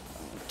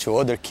to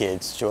other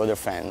kids, to other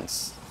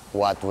fans,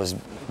 what was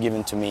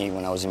given to me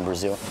when I was in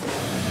Brazil.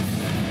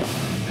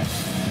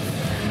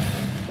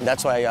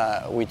 That's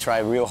why we try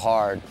real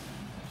hard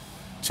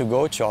to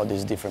go to all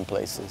these different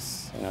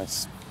places.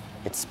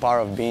 It's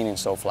part of being in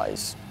Soulfly,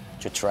 is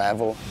to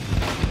travel.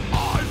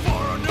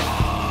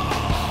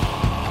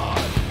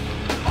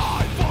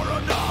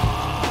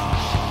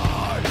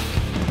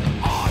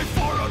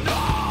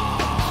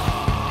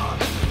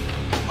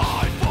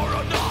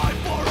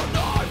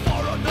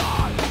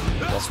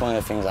 That's one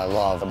of the things I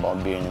love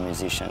about being a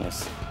musician,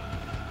 is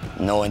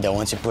knowing that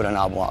once you put an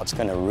album out, it's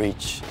gonna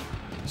reach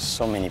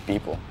so many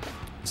people.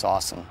 It's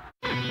awesome.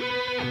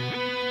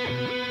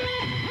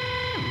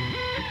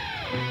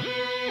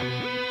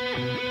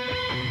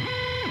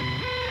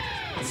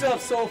 What's up,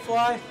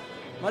 Soulfly?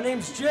 My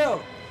name's Joe,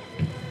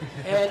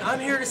 and I'm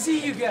here to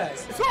see you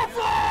guys.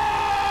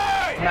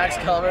 Soulfly! Max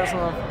Calvert is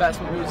one of the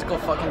best musical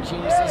fucking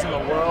geniuses in the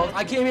world.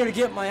 I came here to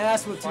get my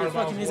ass whipped to your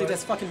fucking music.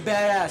 That's fucking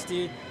badass,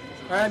 dude.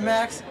 All right,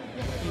 Max?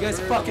 You guys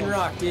fucking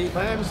rock, dude.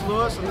 My name's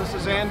Louis, and this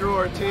is Andrew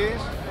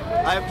Ortiz.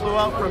 I flew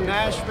out from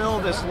Nashville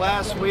this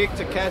last week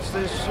to catch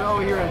this show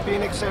here in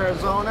Phoenix,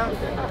 Arizona.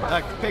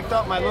 I picked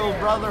up my little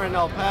brother in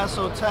El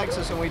Paso,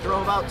 Texas, and we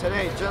drove out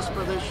today just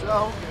for this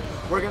show.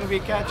 We're going to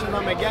be catching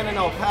them again in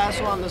El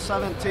Paso on the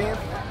 17th,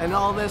 and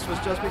all this was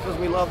just because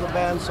we love the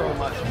band so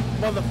much.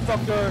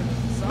 Motherfucker.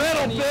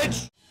 Metal,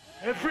 bitch!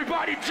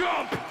 Everybody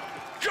jump!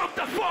 Jump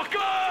the fuck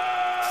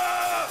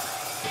up!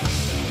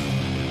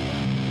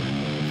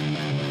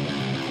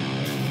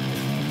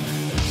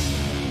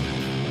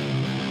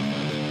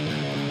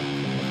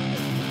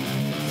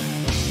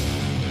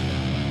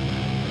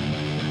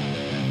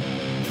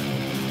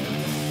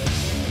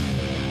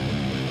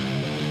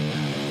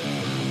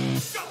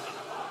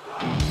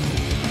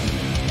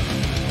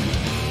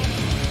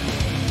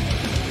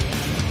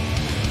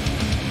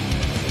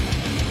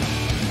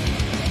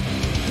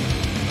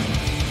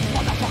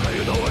 Motherfucker,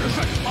 you don't wanna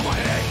shit on my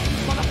head.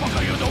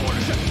 Motherfucker, you don't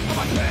wanna shit on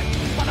my head.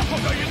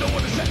 Motherfucker, you don't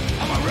wanna shit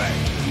on my red.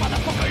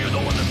 Motherfucker, you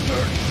don't wanna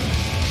search.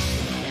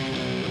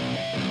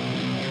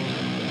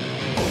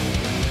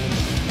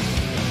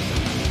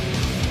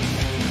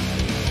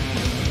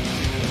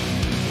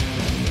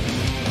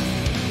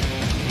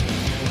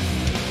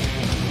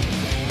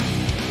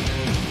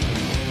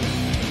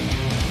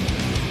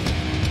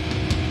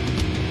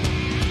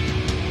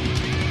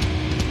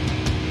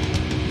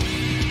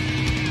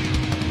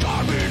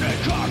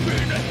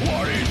 Carbon,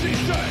 what is this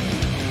shit?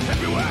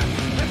 Everywhere,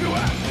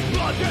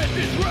 blood and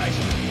disgrace.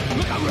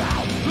 Look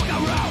around,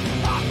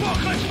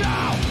 apocalypse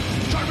now.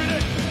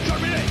 Terminate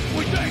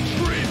with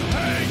extreme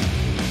hate.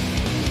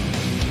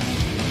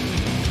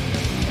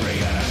 Bring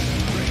it.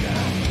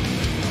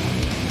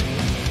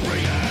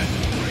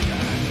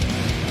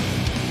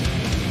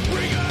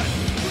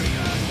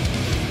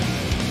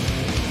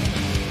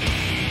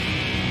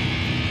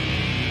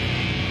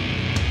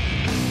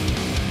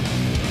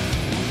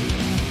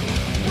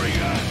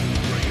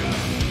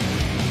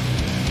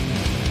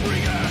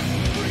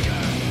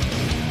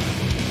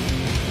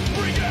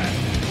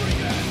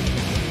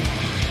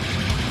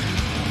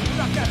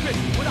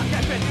 We're not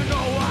capping,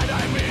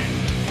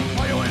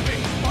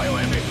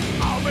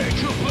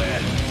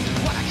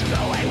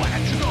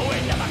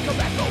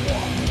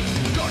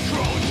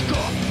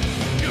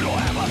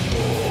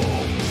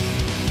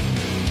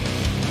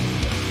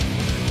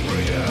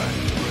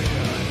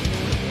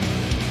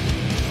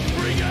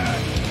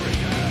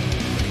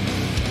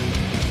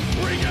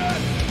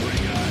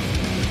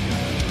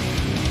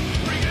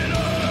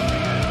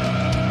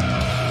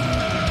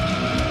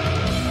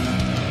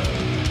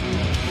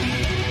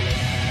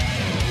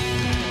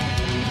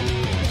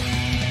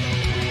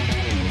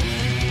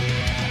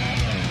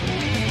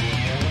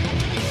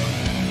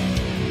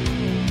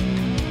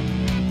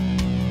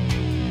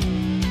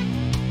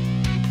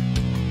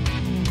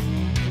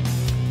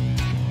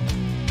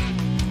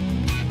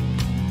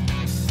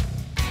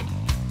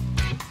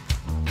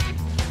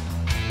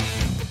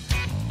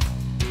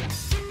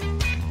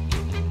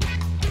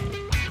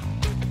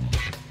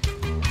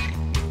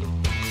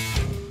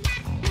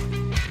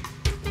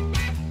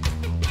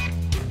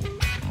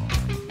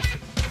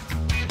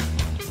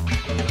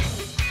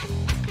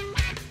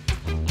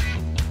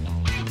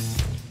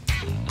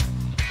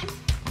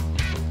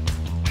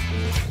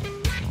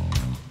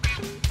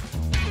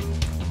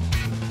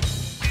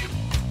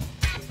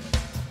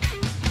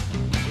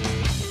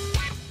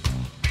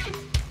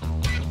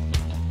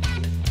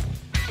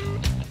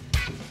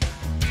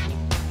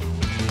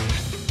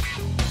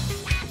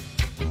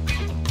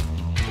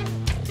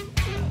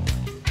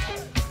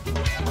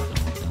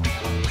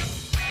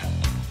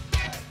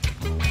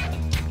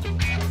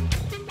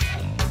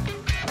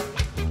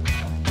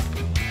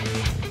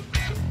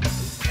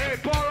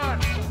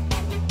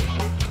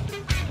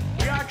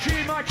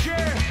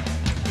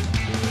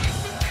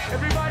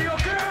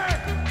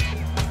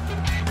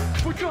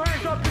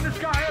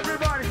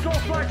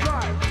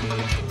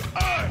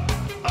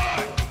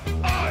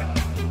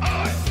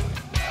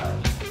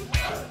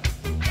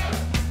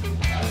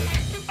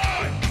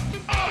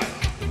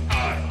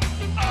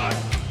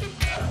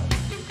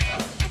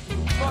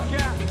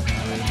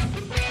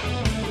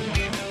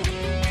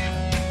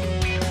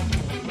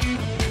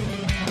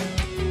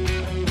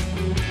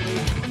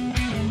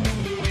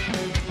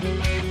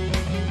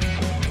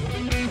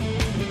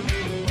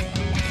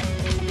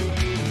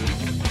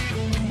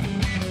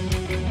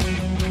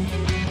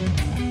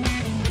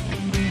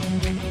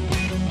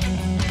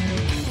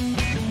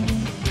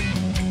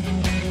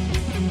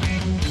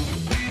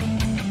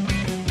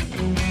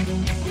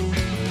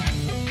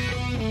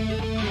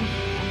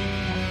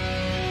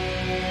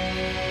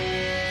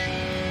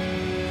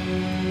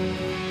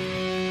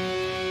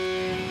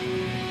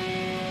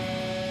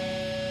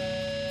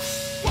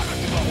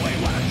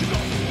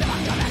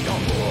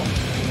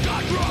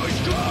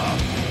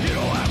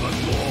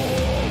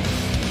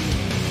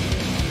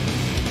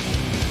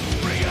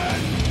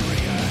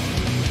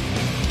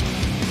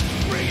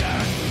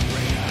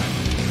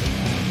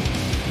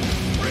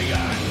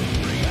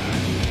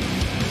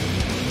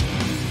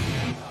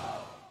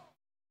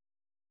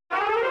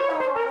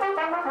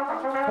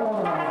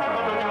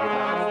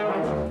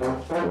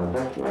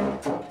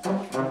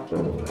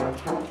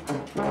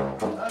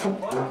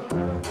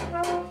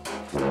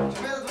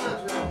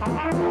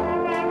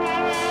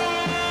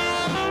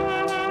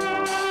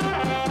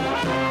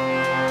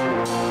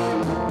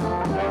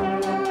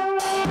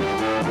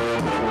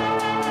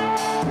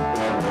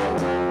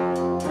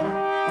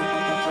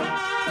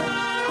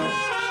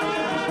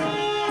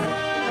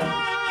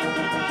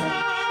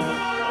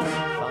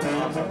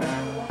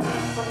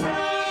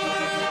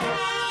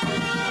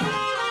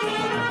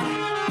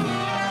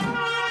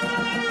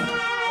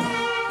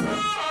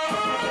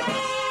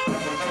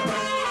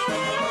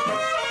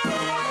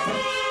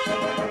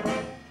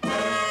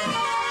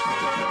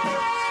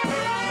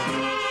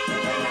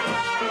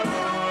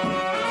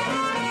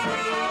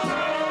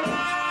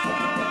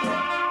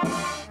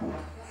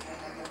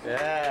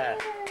 Yeah.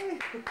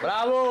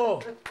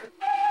 Bravo!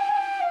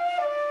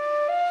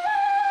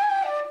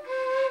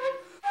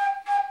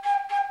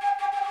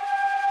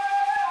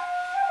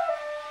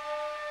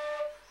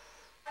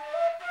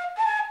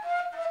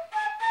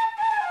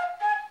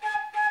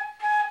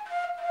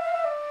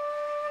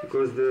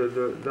 Because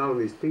the down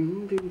is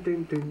ding ding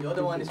ding ding. The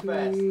other one is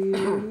fast.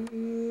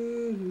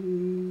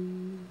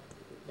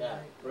 Yeah,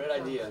 great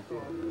idea.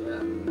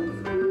 Yeah.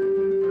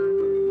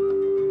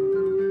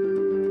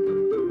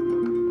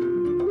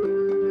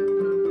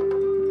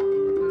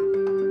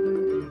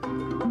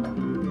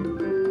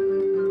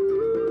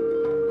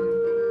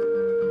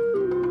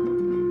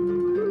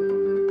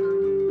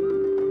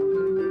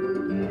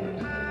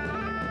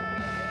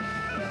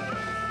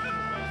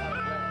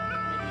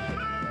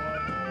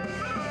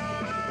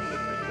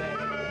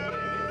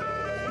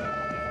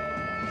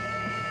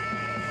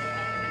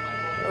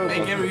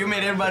 You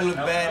made everybody look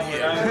bad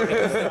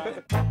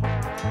here.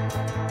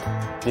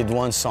 Did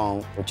one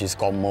song which is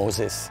called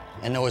Moses,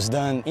 and it was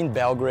done in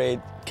Belgrade,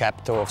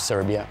 capital of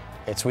Serbia.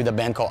 It's with a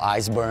band called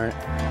Iceburn.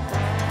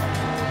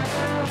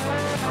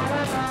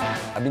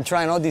 I've been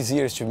trying all these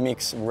years to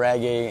mix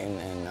reggae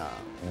and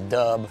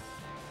dub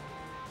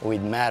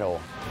with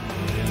metal.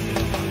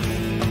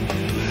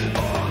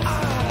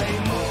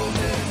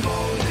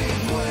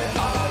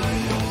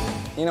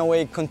 In a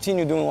way,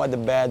 continue doing what the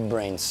Bad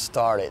Brains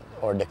started,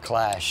 or the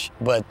Clash,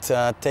 but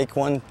take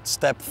one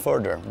step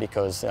further,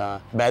 because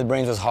Bad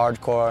Brains was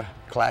hardcore,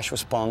 Clash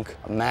was punk,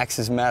 Max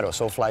is metal,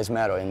 Soulfly is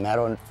metal, and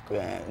metal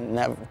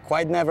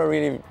never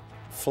really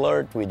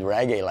flirt with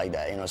reggae like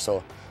that, you know,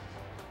 so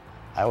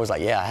I was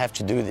like, yeah, I have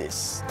to do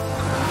this.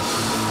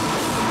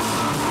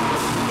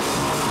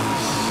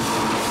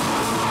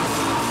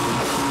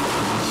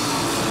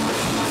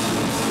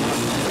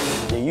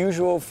 The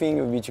usual thing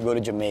would be to go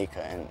to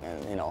Jamaica and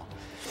you know,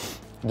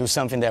 do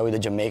something there with a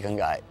Jamaican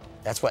guy.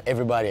 That's what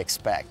everybody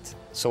expects.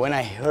 So when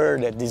I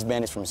heard that this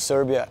band is from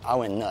Serbia, I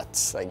went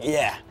nuts. Like,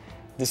 yeah,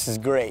 this is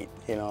great.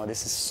 You know,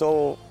 this is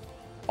so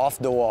off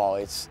the wall.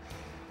 It's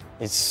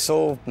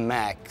so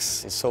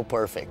max. It's so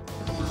perfect.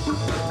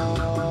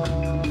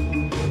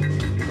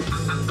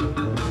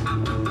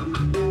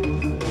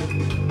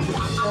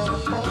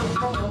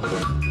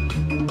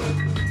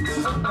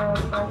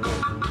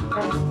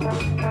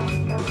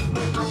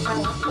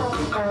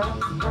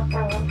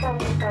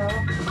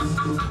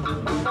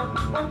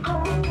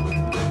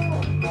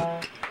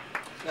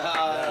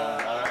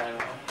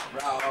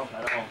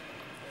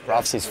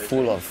 Profs is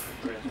full of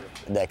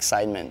the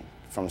excitement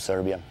from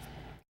Serbia.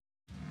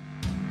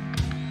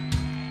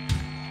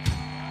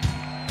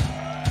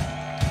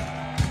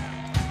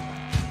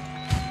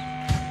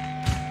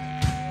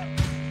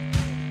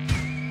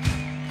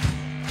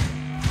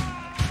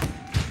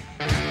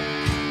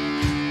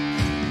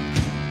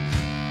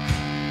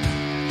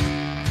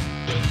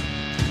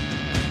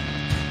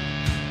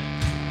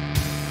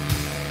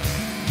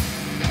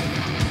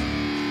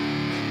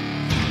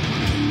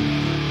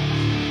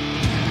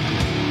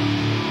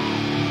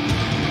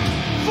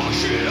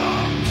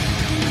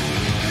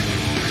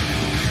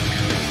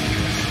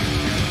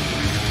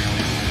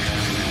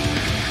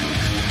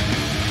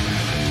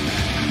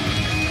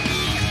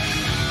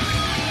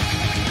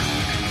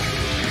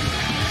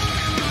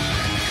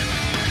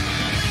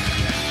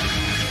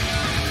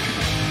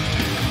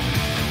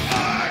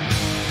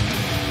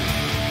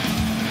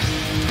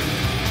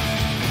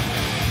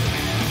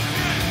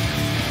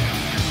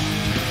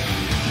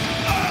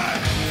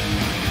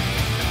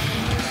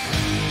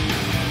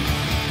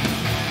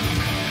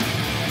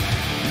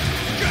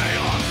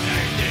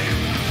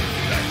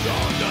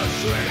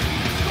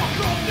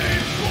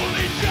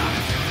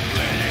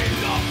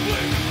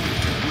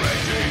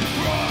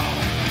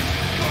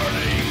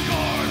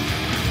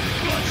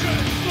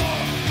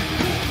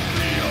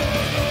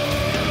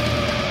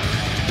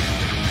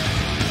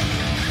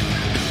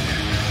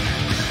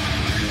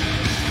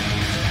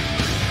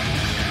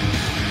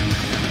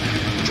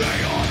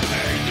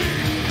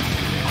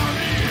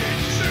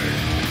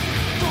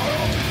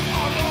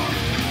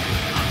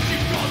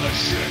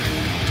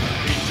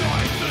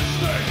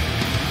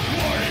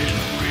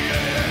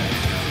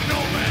 No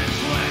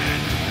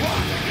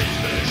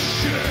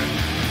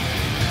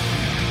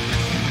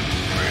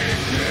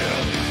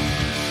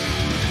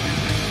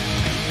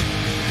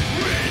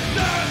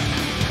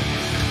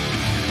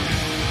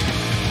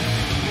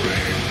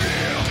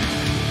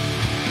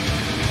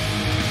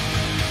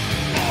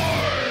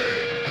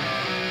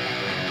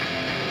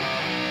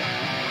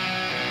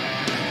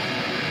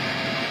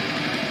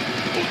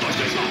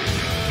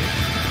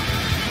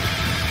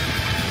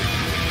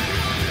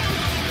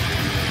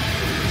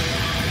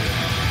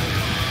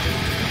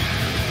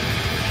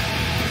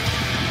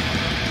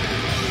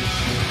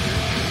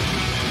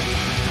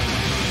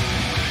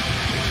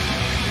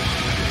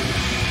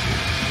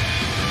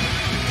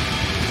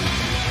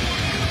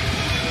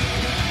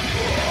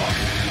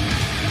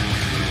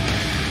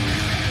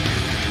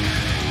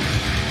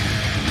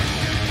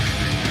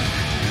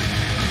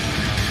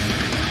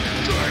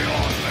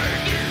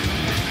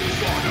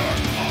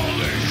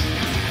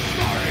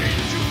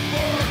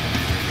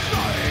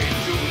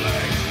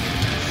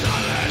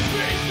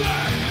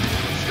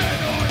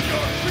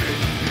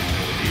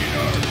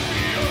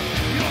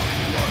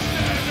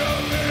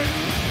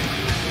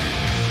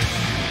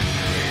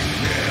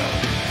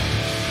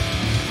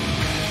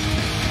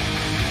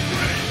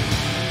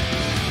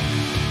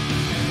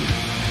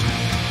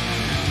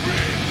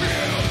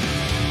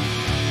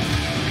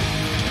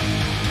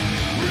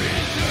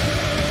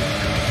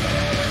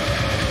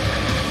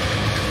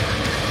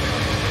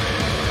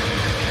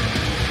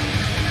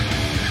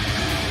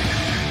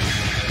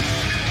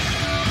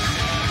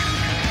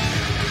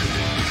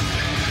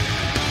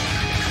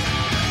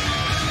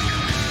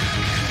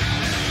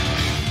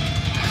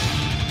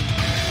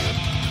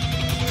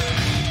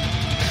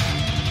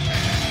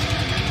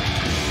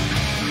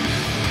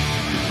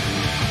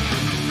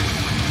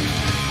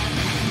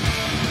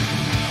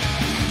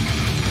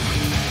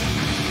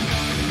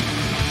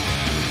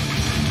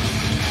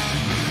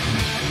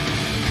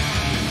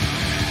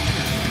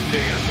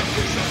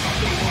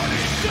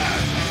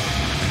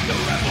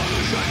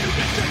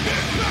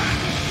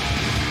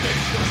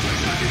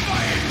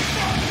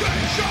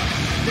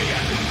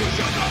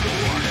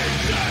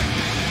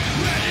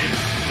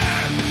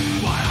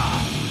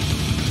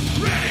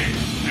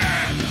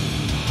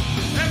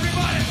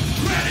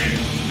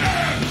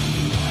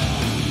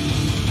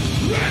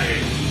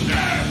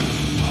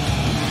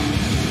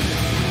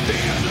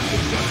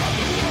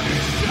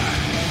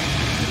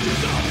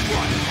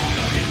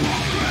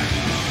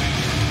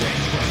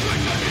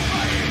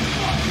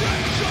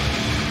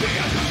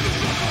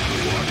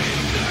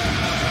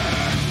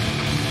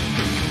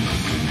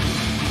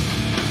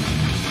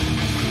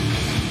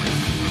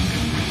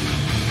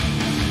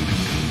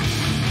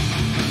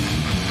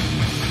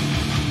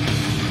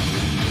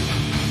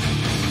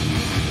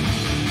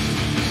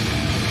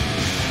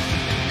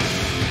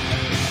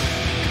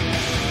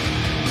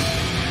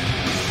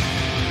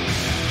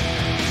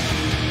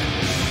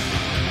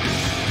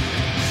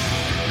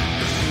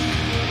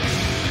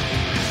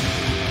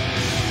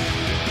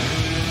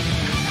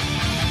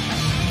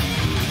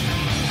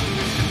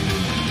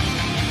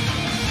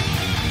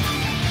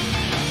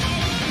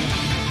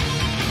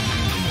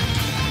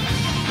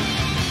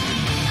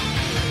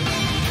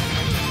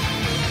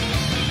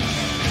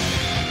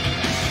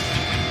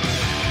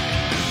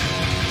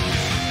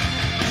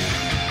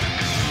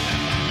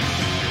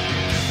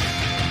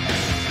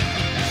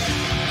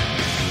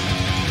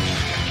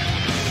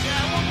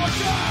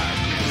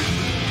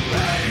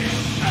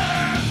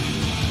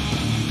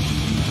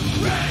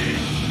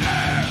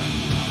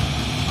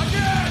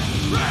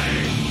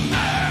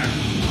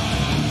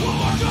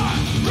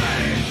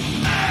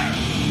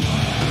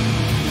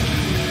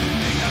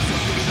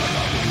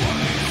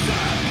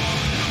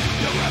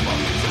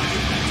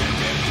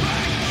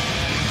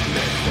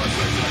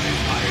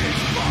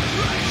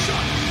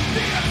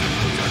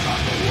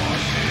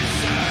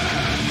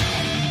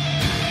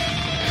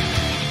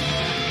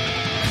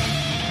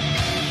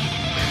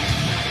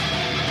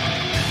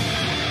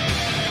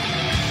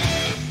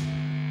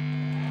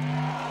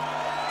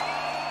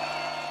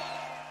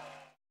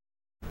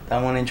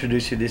I want to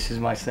introduce you. This is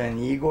my son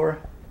Igor.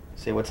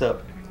 Say what's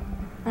up.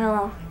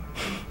 Hello.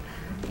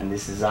 And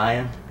this is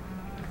Zion.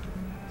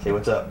 Say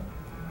what's up.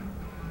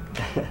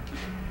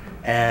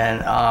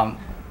 And I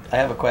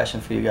have a question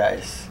for you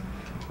guys.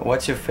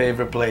 What's your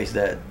favorite place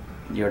that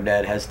your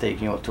dad has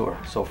taken you on tour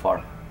so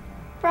far?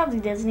 Probably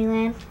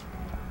Disneyland.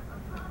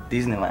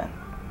 Disneyland.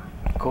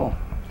 Cool.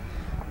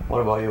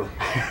 What about you?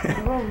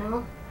 I don't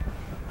know.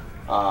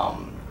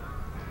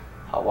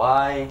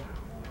 Hawaii,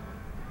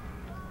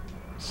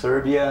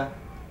 Serbia,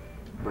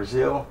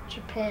 Brazil,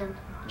 Japan.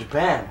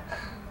 Japan.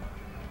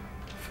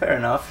 Fair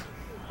enough.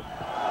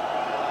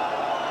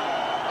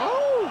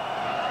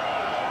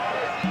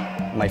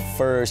 My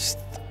first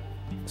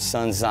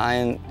son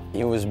Zion,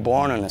 he was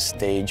born on a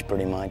stage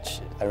pretty much.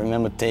 I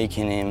remember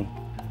taking him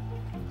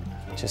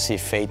to see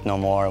Fate No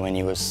More when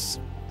he was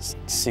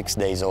 6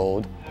 days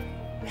old.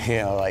 You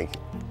know, like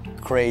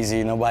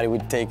crazy. Nobody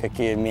would take a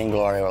kid. Me and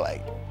Gloria were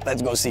like,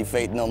 let's go see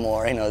Fate No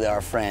More. You know, they're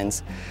our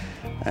friends.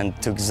 And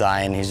took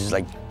Zion. He's just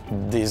like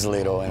this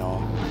little, you know.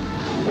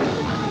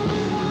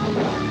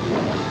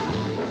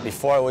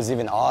 Before it was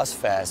even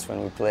Ozfest,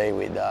 when we played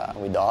with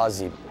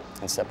Ozzy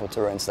and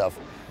Sepultura and stuff,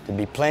 there'd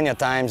be plenty of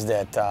times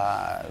that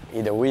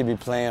either we'd be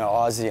playing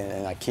or Ozzy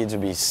and our kids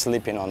would be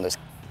sleeping on the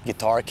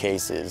guitar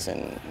cases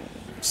and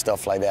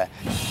stuff like that.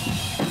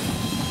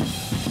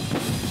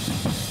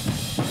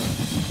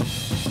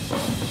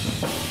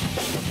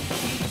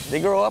 They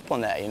grow up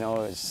on that, you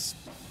know, it's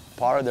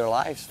part of their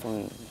lives.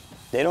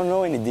 They don't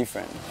know any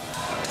different.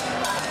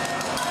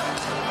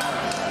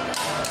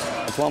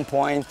 At one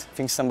point, I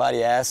think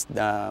somebody asked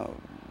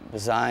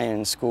Zion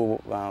in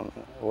school,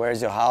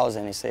 where's your house?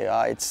 And he said,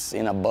 oh, it's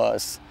in a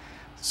bus.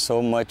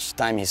 So much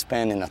time he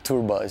spent in a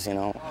tour bus, you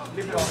know.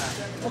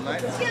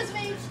 Excuse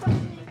me.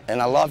 And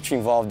I love to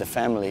involve the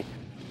family.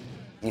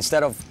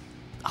 Instead of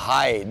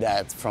hide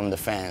that from the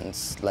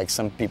fans, like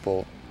some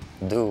people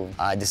do,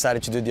 I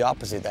decided to do the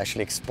opposite,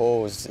 actually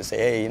expose, to say,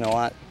 hey, you know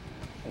what?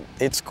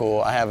 It's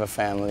cool, I have a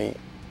family,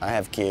 I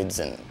have kids,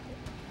 and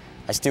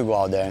I still go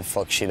out there and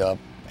fuck shit up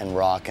and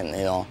rock, and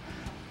you know,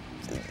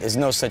 there's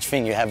no such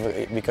thing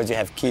because you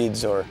have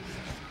kids or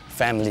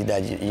family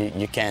that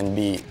you can't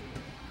be,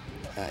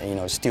 you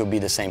know, still be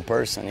the same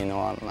person, you know,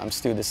 I'm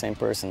still the same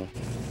person.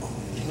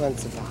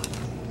 Once about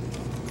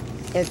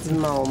it's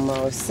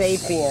Momo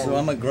Sapien. So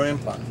I'm a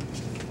grandpa.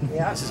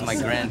 Yeah. This is my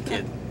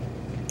grandkid.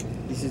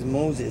 This is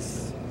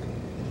Moses.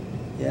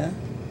 Yeah?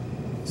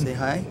 Say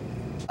hi.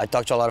 I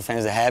talk to a lot of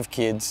fans that have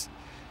kids,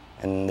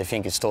 and they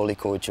think it's totally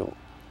cool to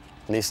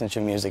listen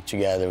to music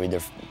together with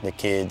the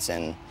kids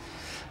and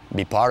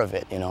be part of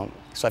it, you know.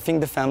 So I think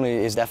the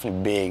family is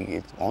definitely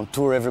big. On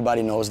tour,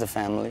 everybody knows the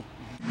family.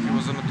 He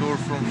was on a tour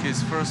from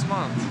his first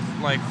month,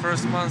 like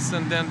first month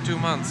and then 2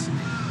 months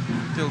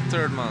till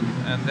third month.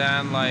 And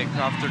then like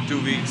after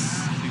 2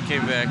 weeks, he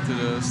came back to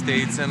the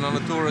States and on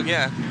a tour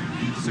again.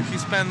 So he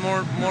spent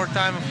more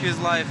time of his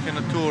life in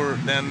a tour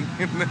than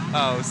in the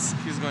house.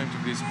 He's going to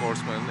be a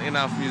sportsman,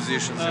 enough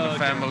musicians in the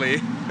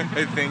family.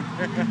 I think.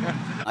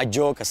 I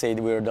joke, I say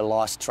we're the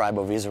lost tribe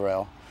of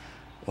Israel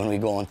when we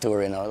go on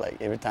tour, you know,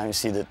 like every time you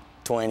see the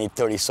 20,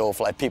 30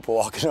 Soulfly people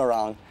walking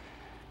around,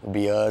 it'll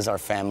be us, our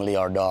family,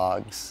 our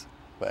dogs,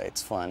 but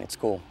it's fun, it's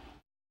cool.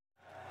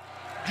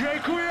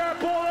 Dziękuję,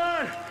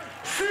 Poland!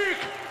 Seek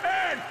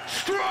and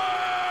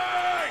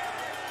strike!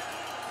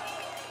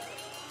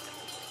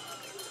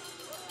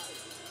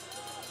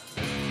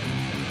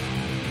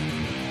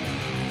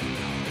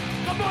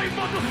 Come on, you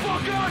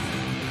motherfuckers!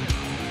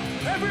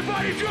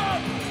 Everybody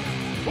jump!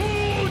 Who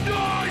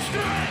dies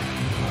dead?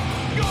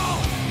 Go!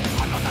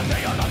 Another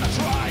day, another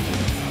try!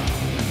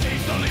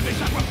 It's the living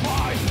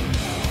sacrifice!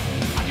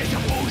 I guess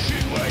your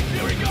bullshit ways,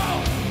 here we go!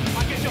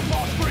 I guess your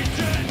false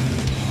pretense!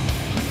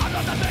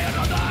 Another day,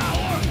 another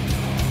hour.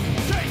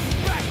 Take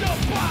back the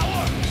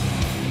power.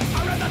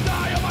 I'd rather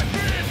die on my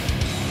feet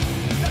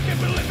than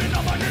keep living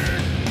on my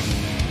knees.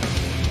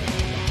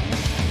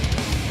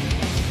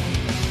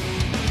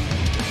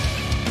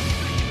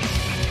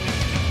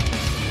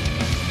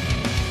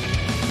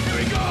 Here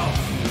we go.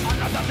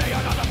 Another day,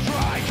 another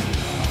strike.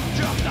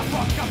 Jump the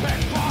fuck up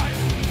and fight.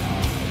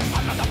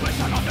 Another place,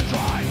 another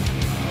try.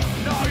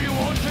 Now you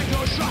won't take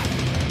your shot.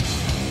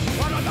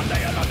 Another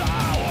day, another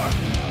hour.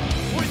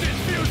 With this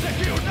music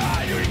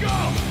unite, here we go.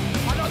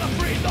 Another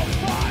freedom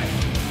fight.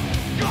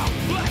 God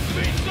bless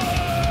me,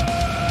 son.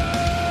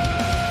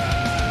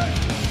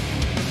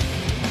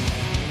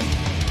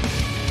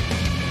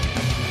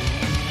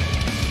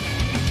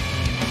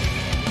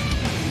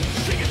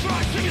 Sing it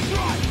right, sing it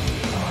right.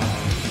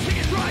 Sing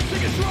it right,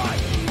 sing it right.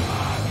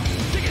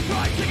 Sing it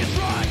right, sing it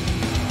right.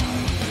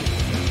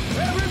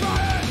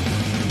 Everybody,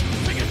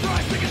 sing it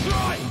right, sing it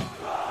right.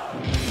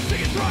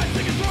 Sing it right,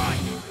 sing it right.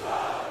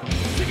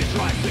 Sing it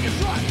right, sing it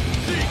right,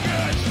 sing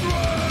it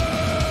straight!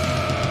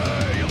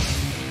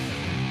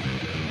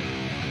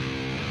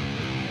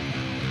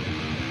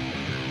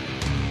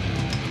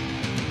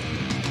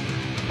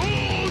 Who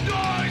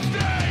dies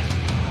dead?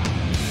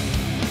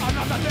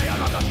 Another day,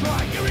 another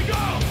strike, here we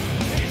go!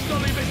 It's the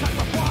living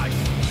sacrifice!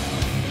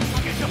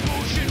 Against your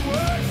bullshit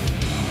words!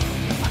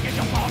 Against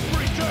your false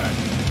preachers!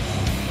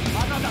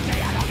 Another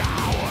day, another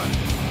hour!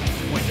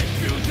 With this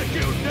music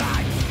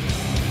unite!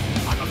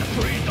 Another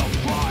freedom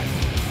fight!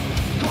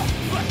 God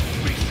bless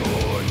me,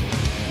 son.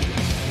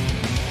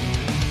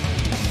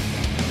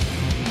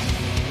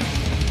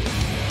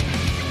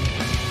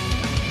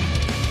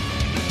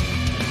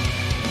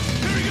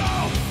 Here we go.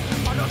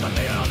 Another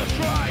day, another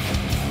strike.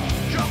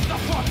 Jump the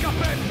fuck up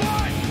and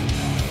fight.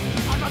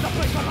 Another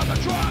place, another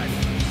try.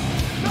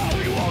 No,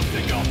 you won't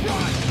think you're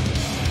right.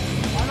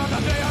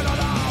 Another day,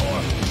 another hour.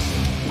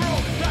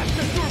 Broke, that's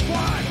the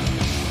survive.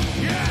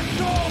 Yes,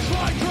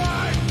 Soulfly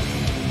drive.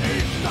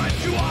 Each time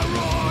you are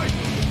right.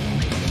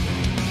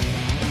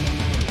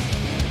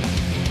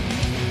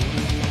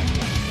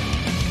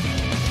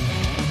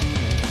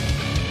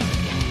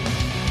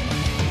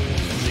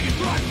 Sing it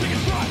right, sing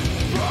it right,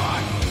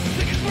 right.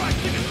 Sing it right,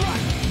 sing it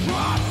right,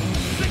 right.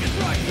 Sing it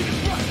right, sing it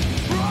right,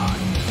 right.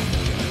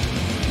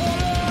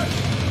 Alright.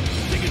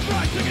 Sing it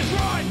right, sing it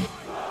right.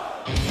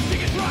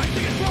 Sing it right,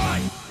 sing it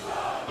right.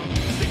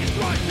 Sing it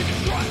right, sing it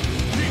right.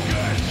 Sing it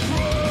right.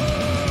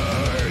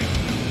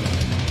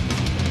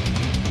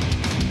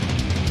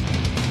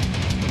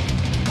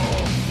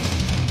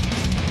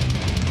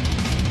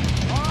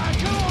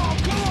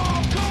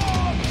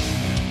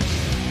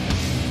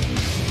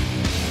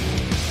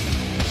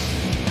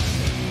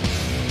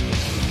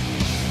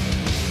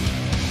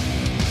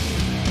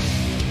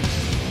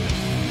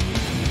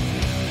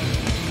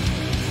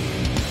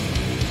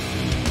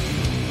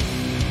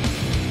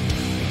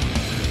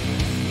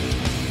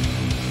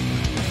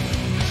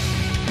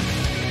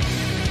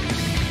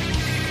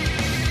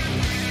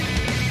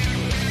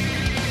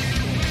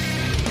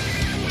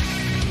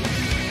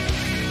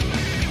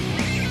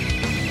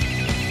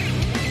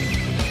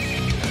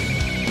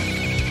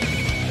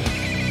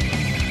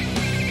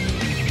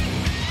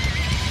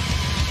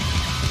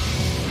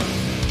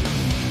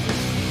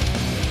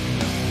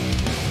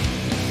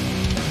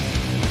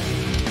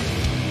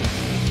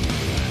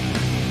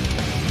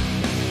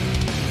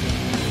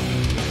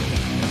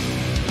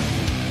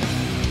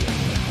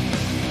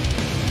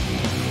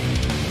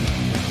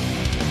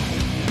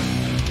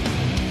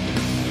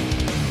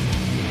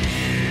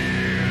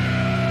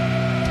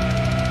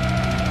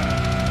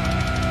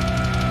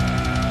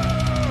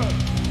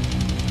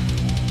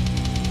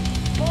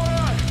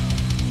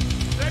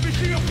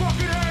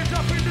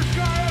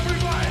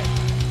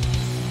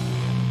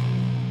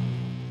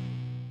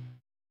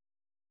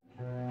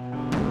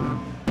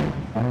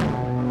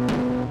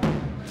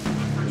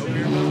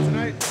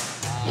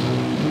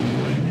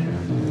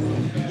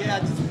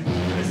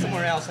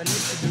 I need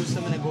to do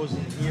something that goes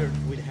in here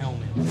with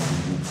helmet.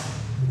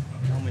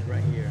 Helmet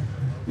right here.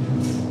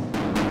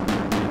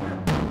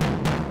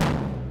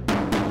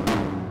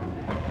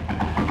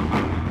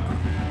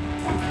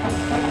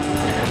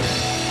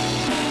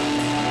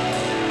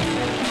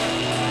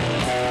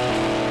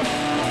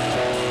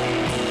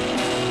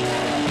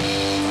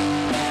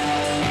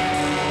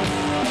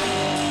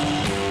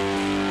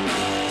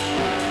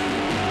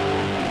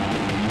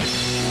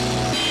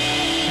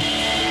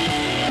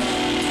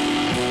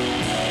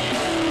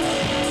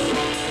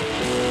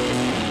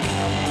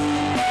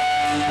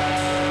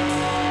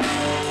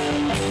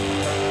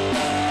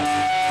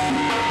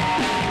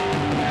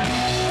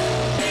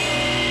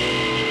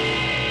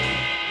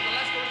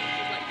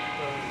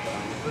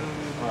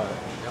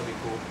 That'll be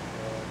cool.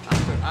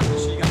 After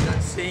she got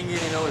done singing,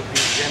 you know, we've been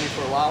jamming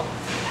for a while.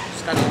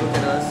 Just kind of look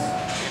at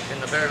us,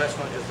 and the very last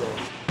one just goes.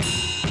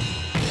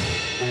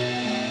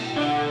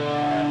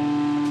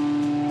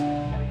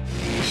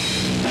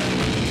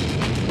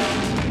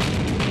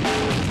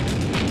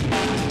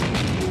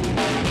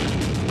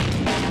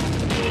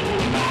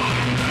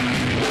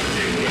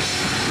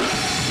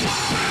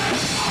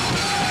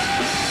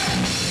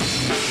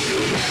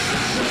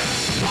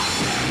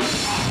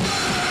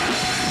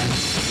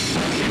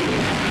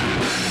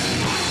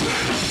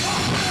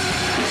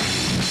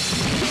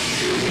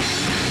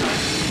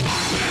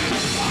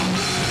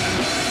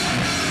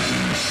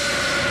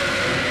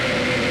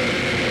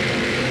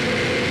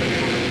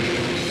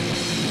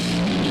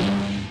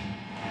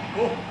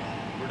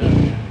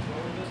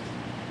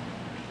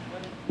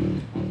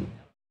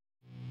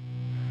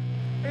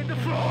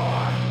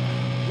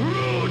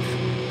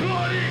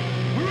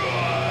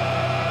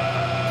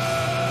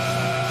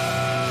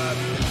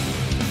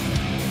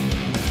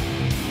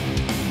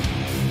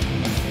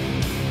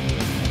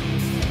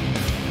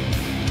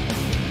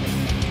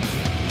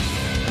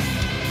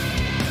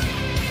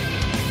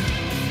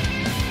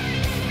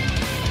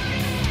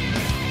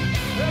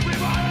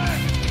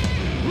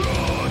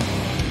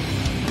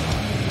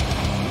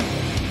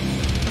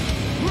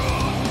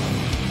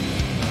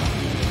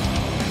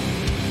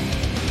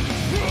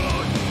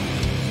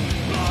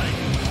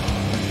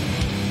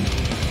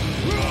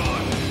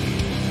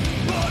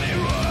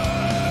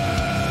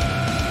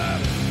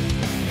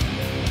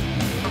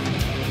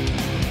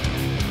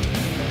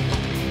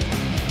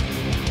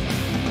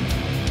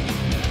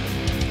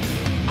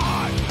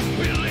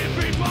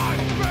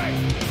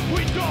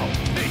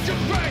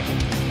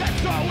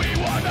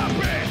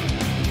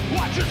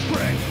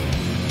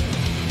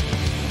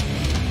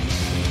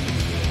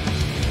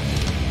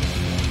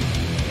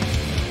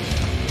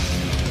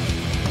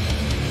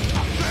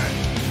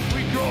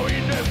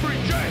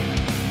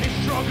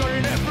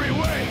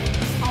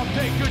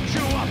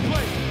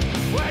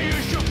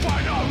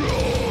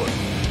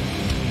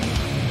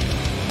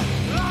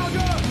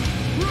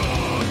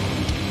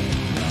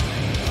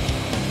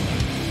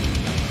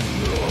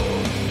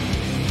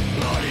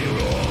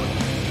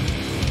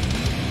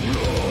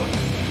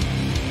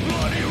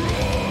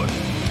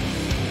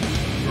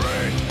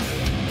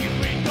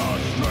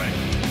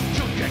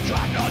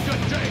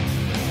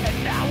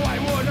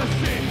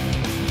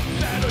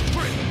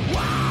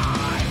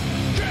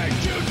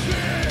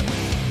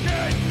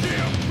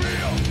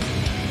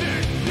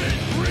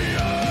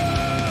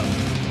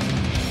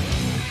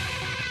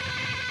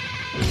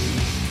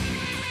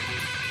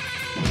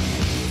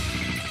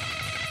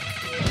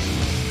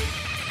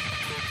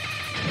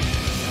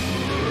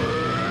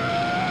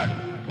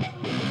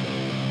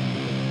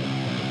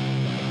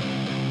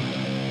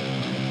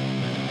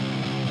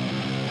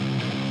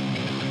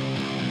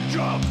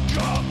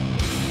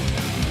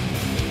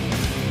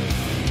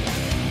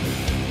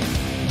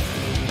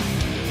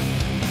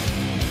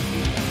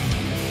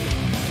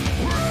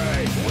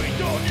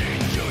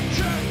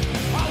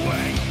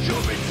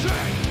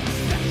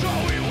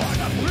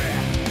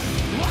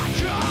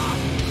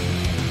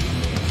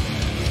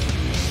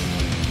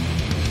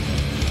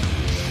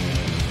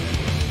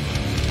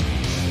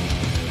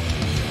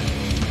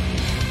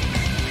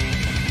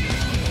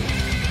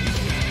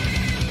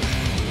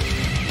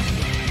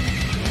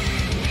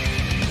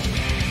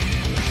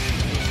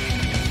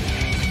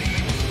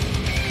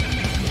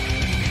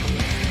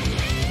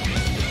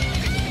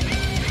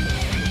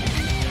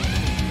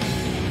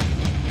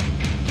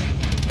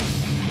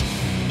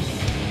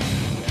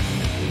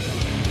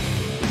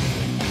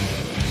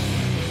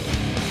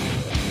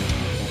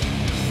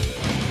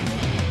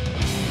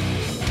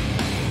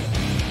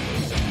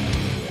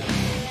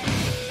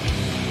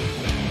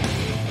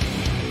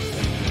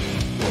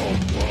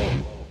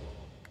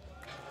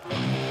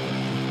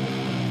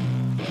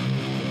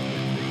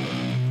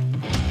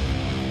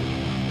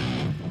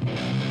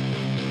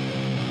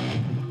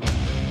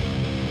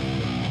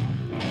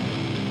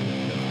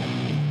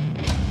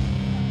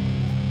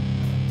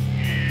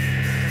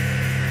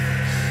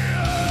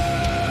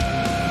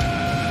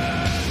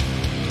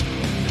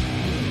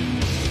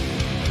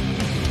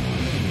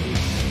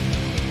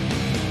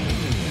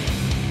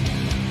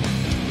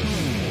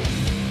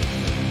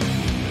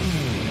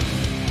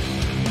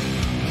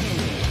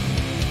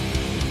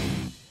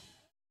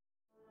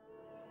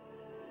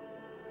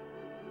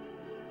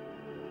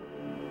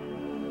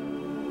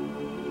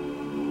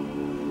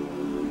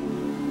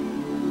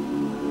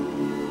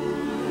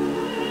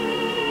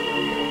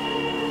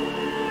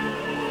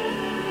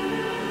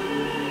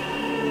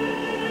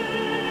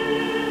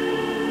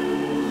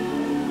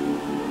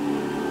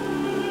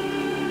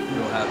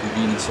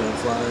 Being in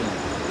Soulfly,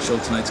 and the show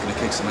tonight's gonna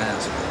kick some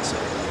ass, so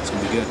it's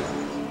gonna be good.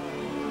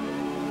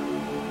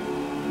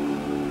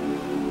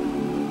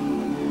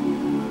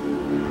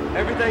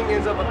 Everything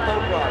ends up a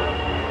punk rock.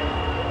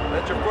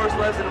 That's your first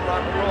lesson in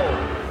rock and roll.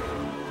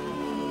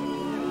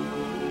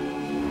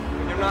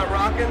 When you're not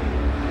rocking,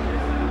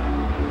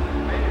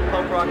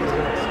 punk rock is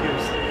an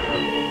excuse.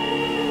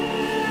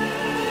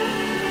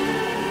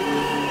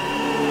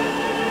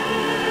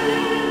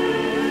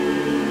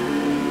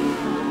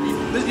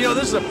 know,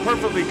 this is a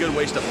perfectly good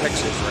waste of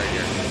pixels right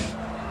here.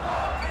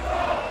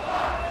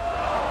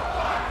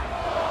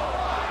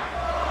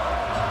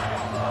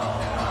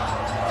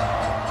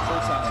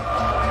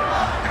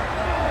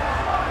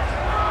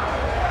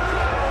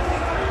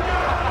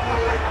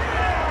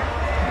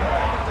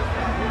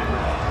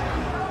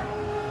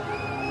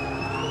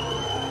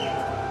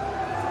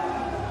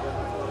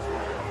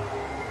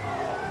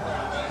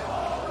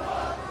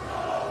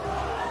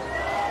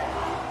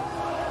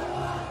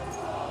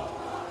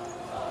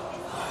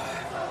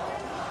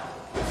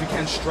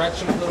 Stretch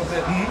them a little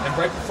bit, and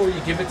right before you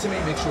give it to me,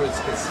 make sure it's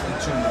in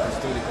tune with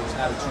this dude. It goes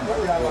out of tune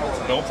all the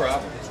time. No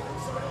problem.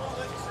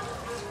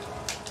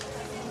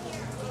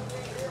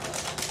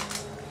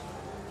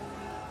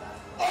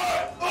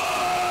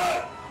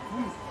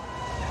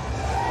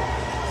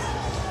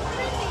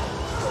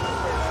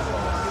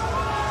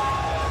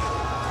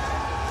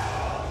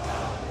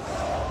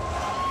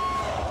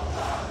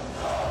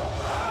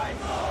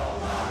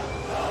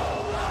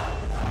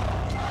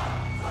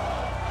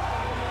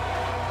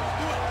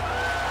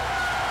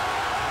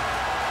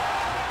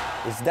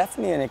 It's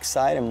definitely an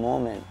exciting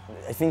moment.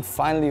 I think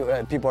finally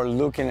people are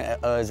looking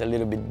at us a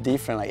little bit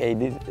different. Like,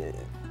 hey,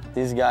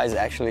 these guys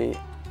actually,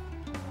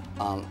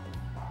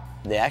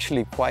 they're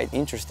actually quite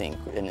interesting,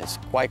 and it's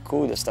quite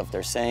cool the stuff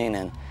they're saying.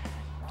 And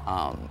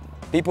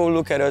people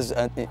look at us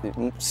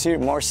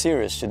more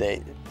serious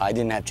today. I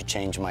didn't have to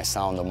change my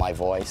sound or my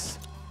voice.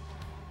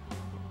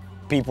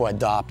 People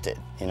adopt it,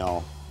 you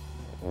know,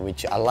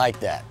 which I like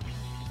that.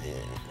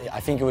 I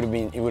think it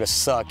would have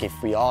sucked if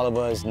all of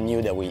us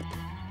knew that we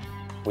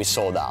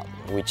sold out,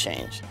 we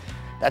changed.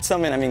 That's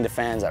something, I mean, the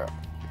fans are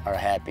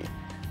happy.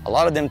 A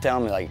lot of them tell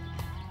me, like,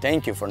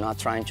 thank you for not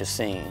trying to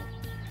sing.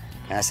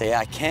 And I say, yeah,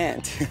 I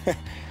can't.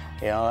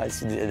 You know,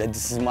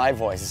 this is my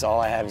voice. It's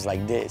all I have is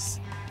like this.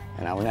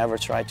 And I will never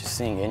try to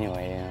sing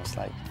anyway. You know, it's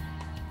like,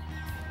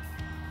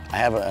 I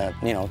have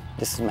you know,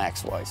 this is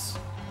Mac's voice.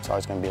 It's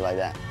always gonna be like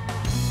that.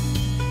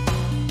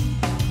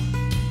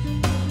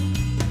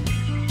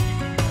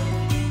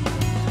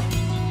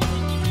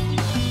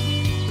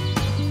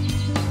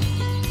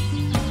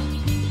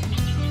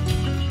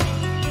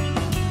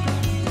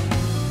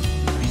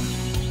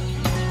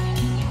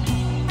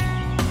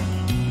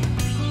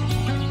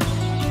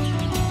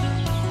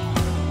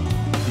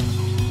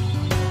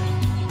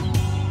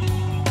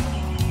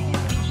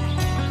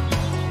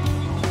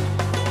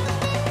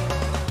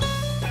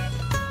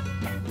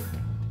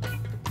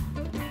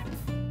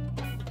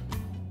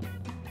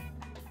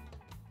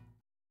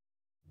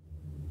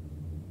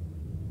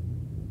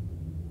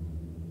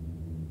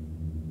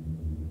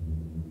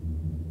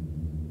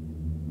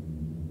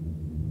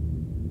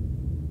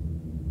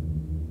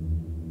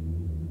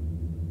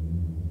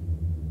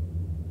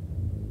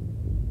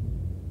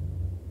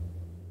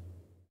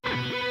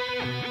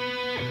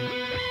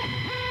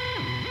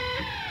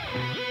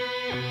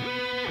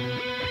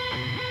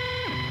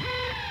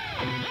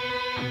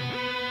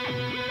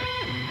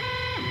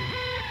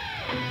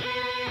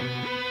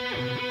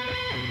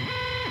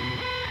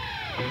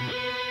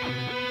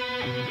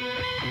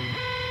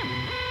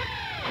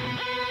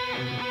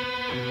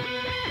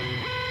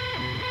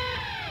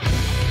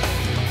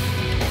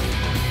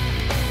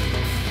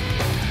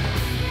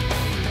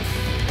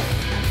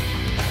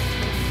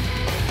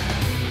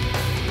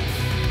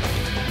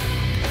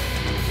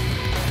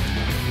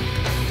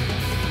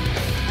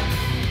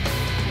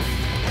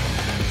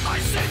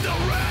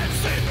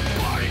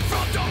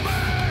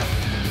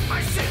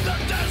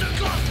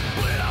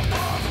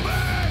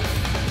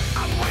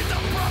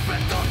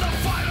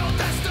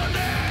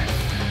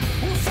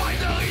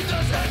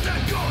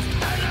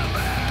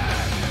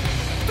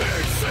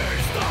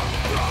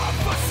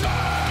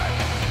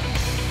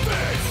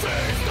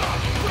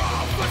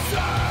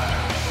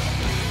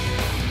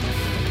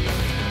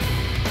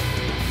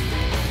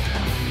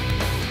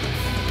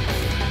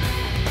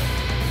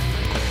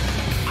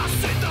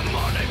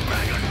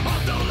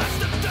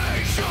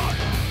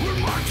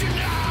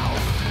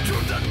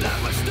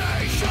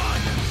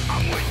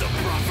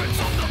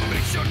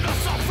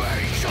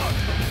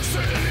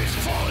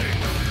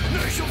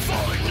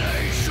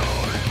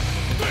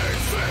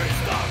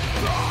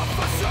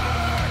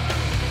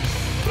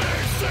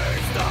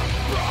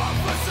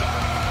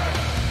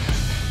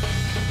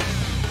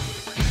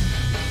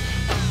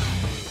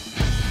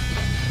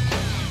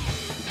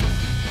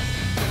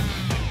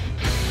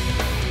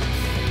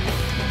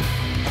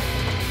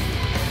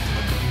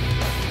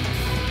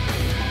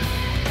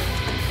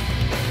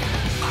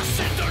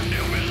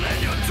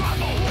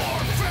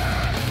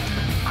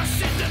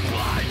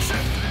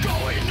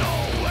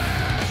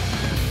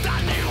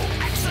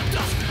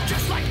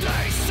 Just like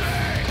they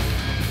say,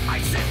 I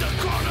see the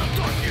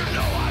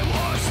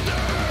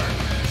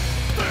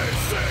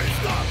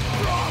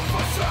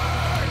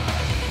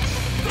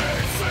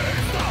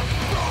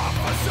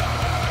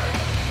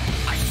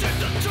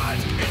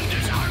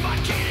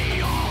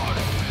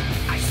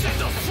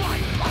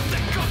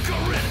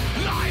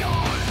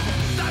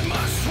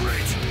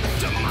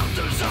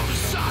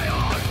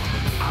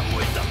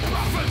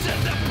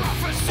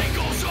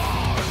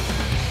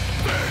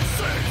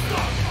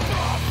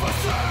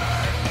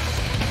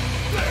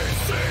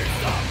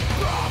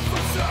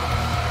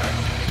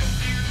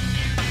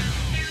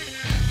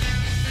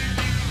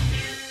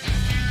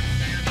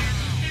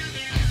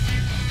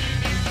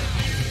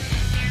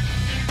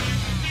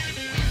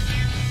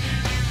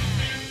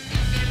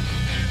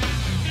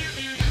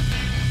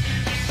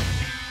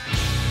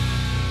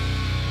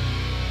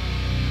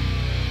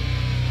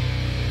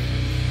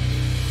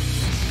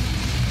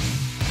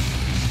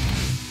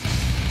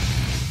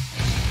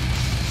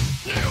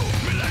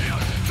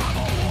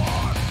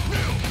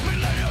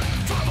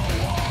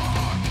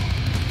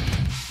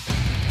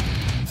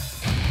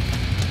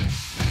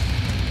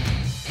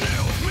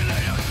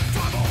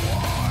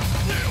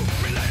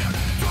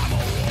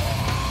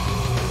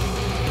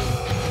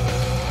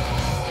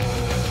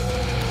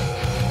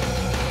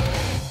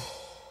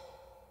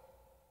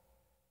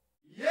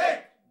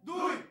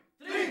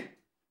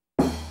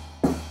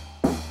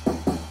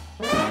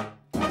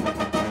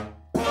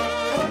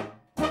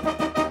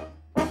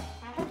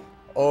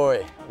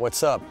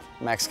What's up?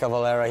 Max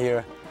Cavalera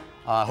here.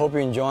 I hope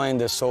you're enjoying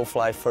the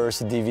Soulfly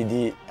first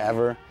DVD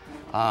ever.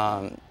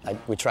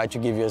 We try to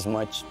give you as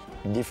much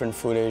different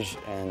footage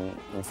and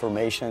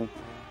information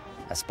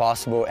as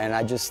possible, and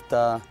I just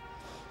want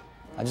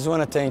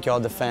to thank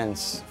all the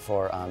fans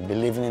for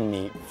believing in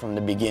me from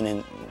the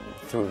beginning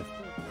through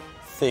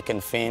thick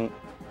and thin,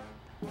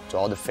 to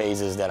all the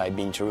phases that I've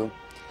been through.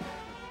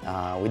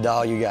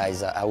 Without you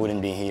guys, I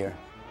wouldn't be here.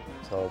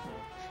 So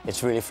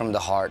it's really from the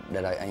heart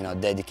that I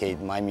dedicate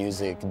my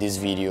music, this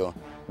video,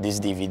 this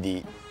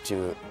DVD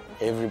to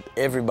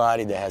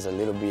everybody that has a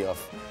little bit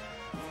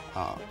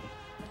of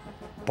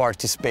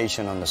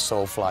participation on the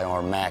Soulfly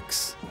or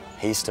Max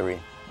history.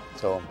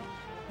 So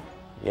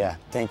yeah,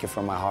 thank you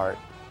from my heart.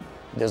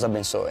 Deus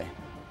abençoe.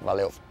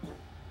 Valeu.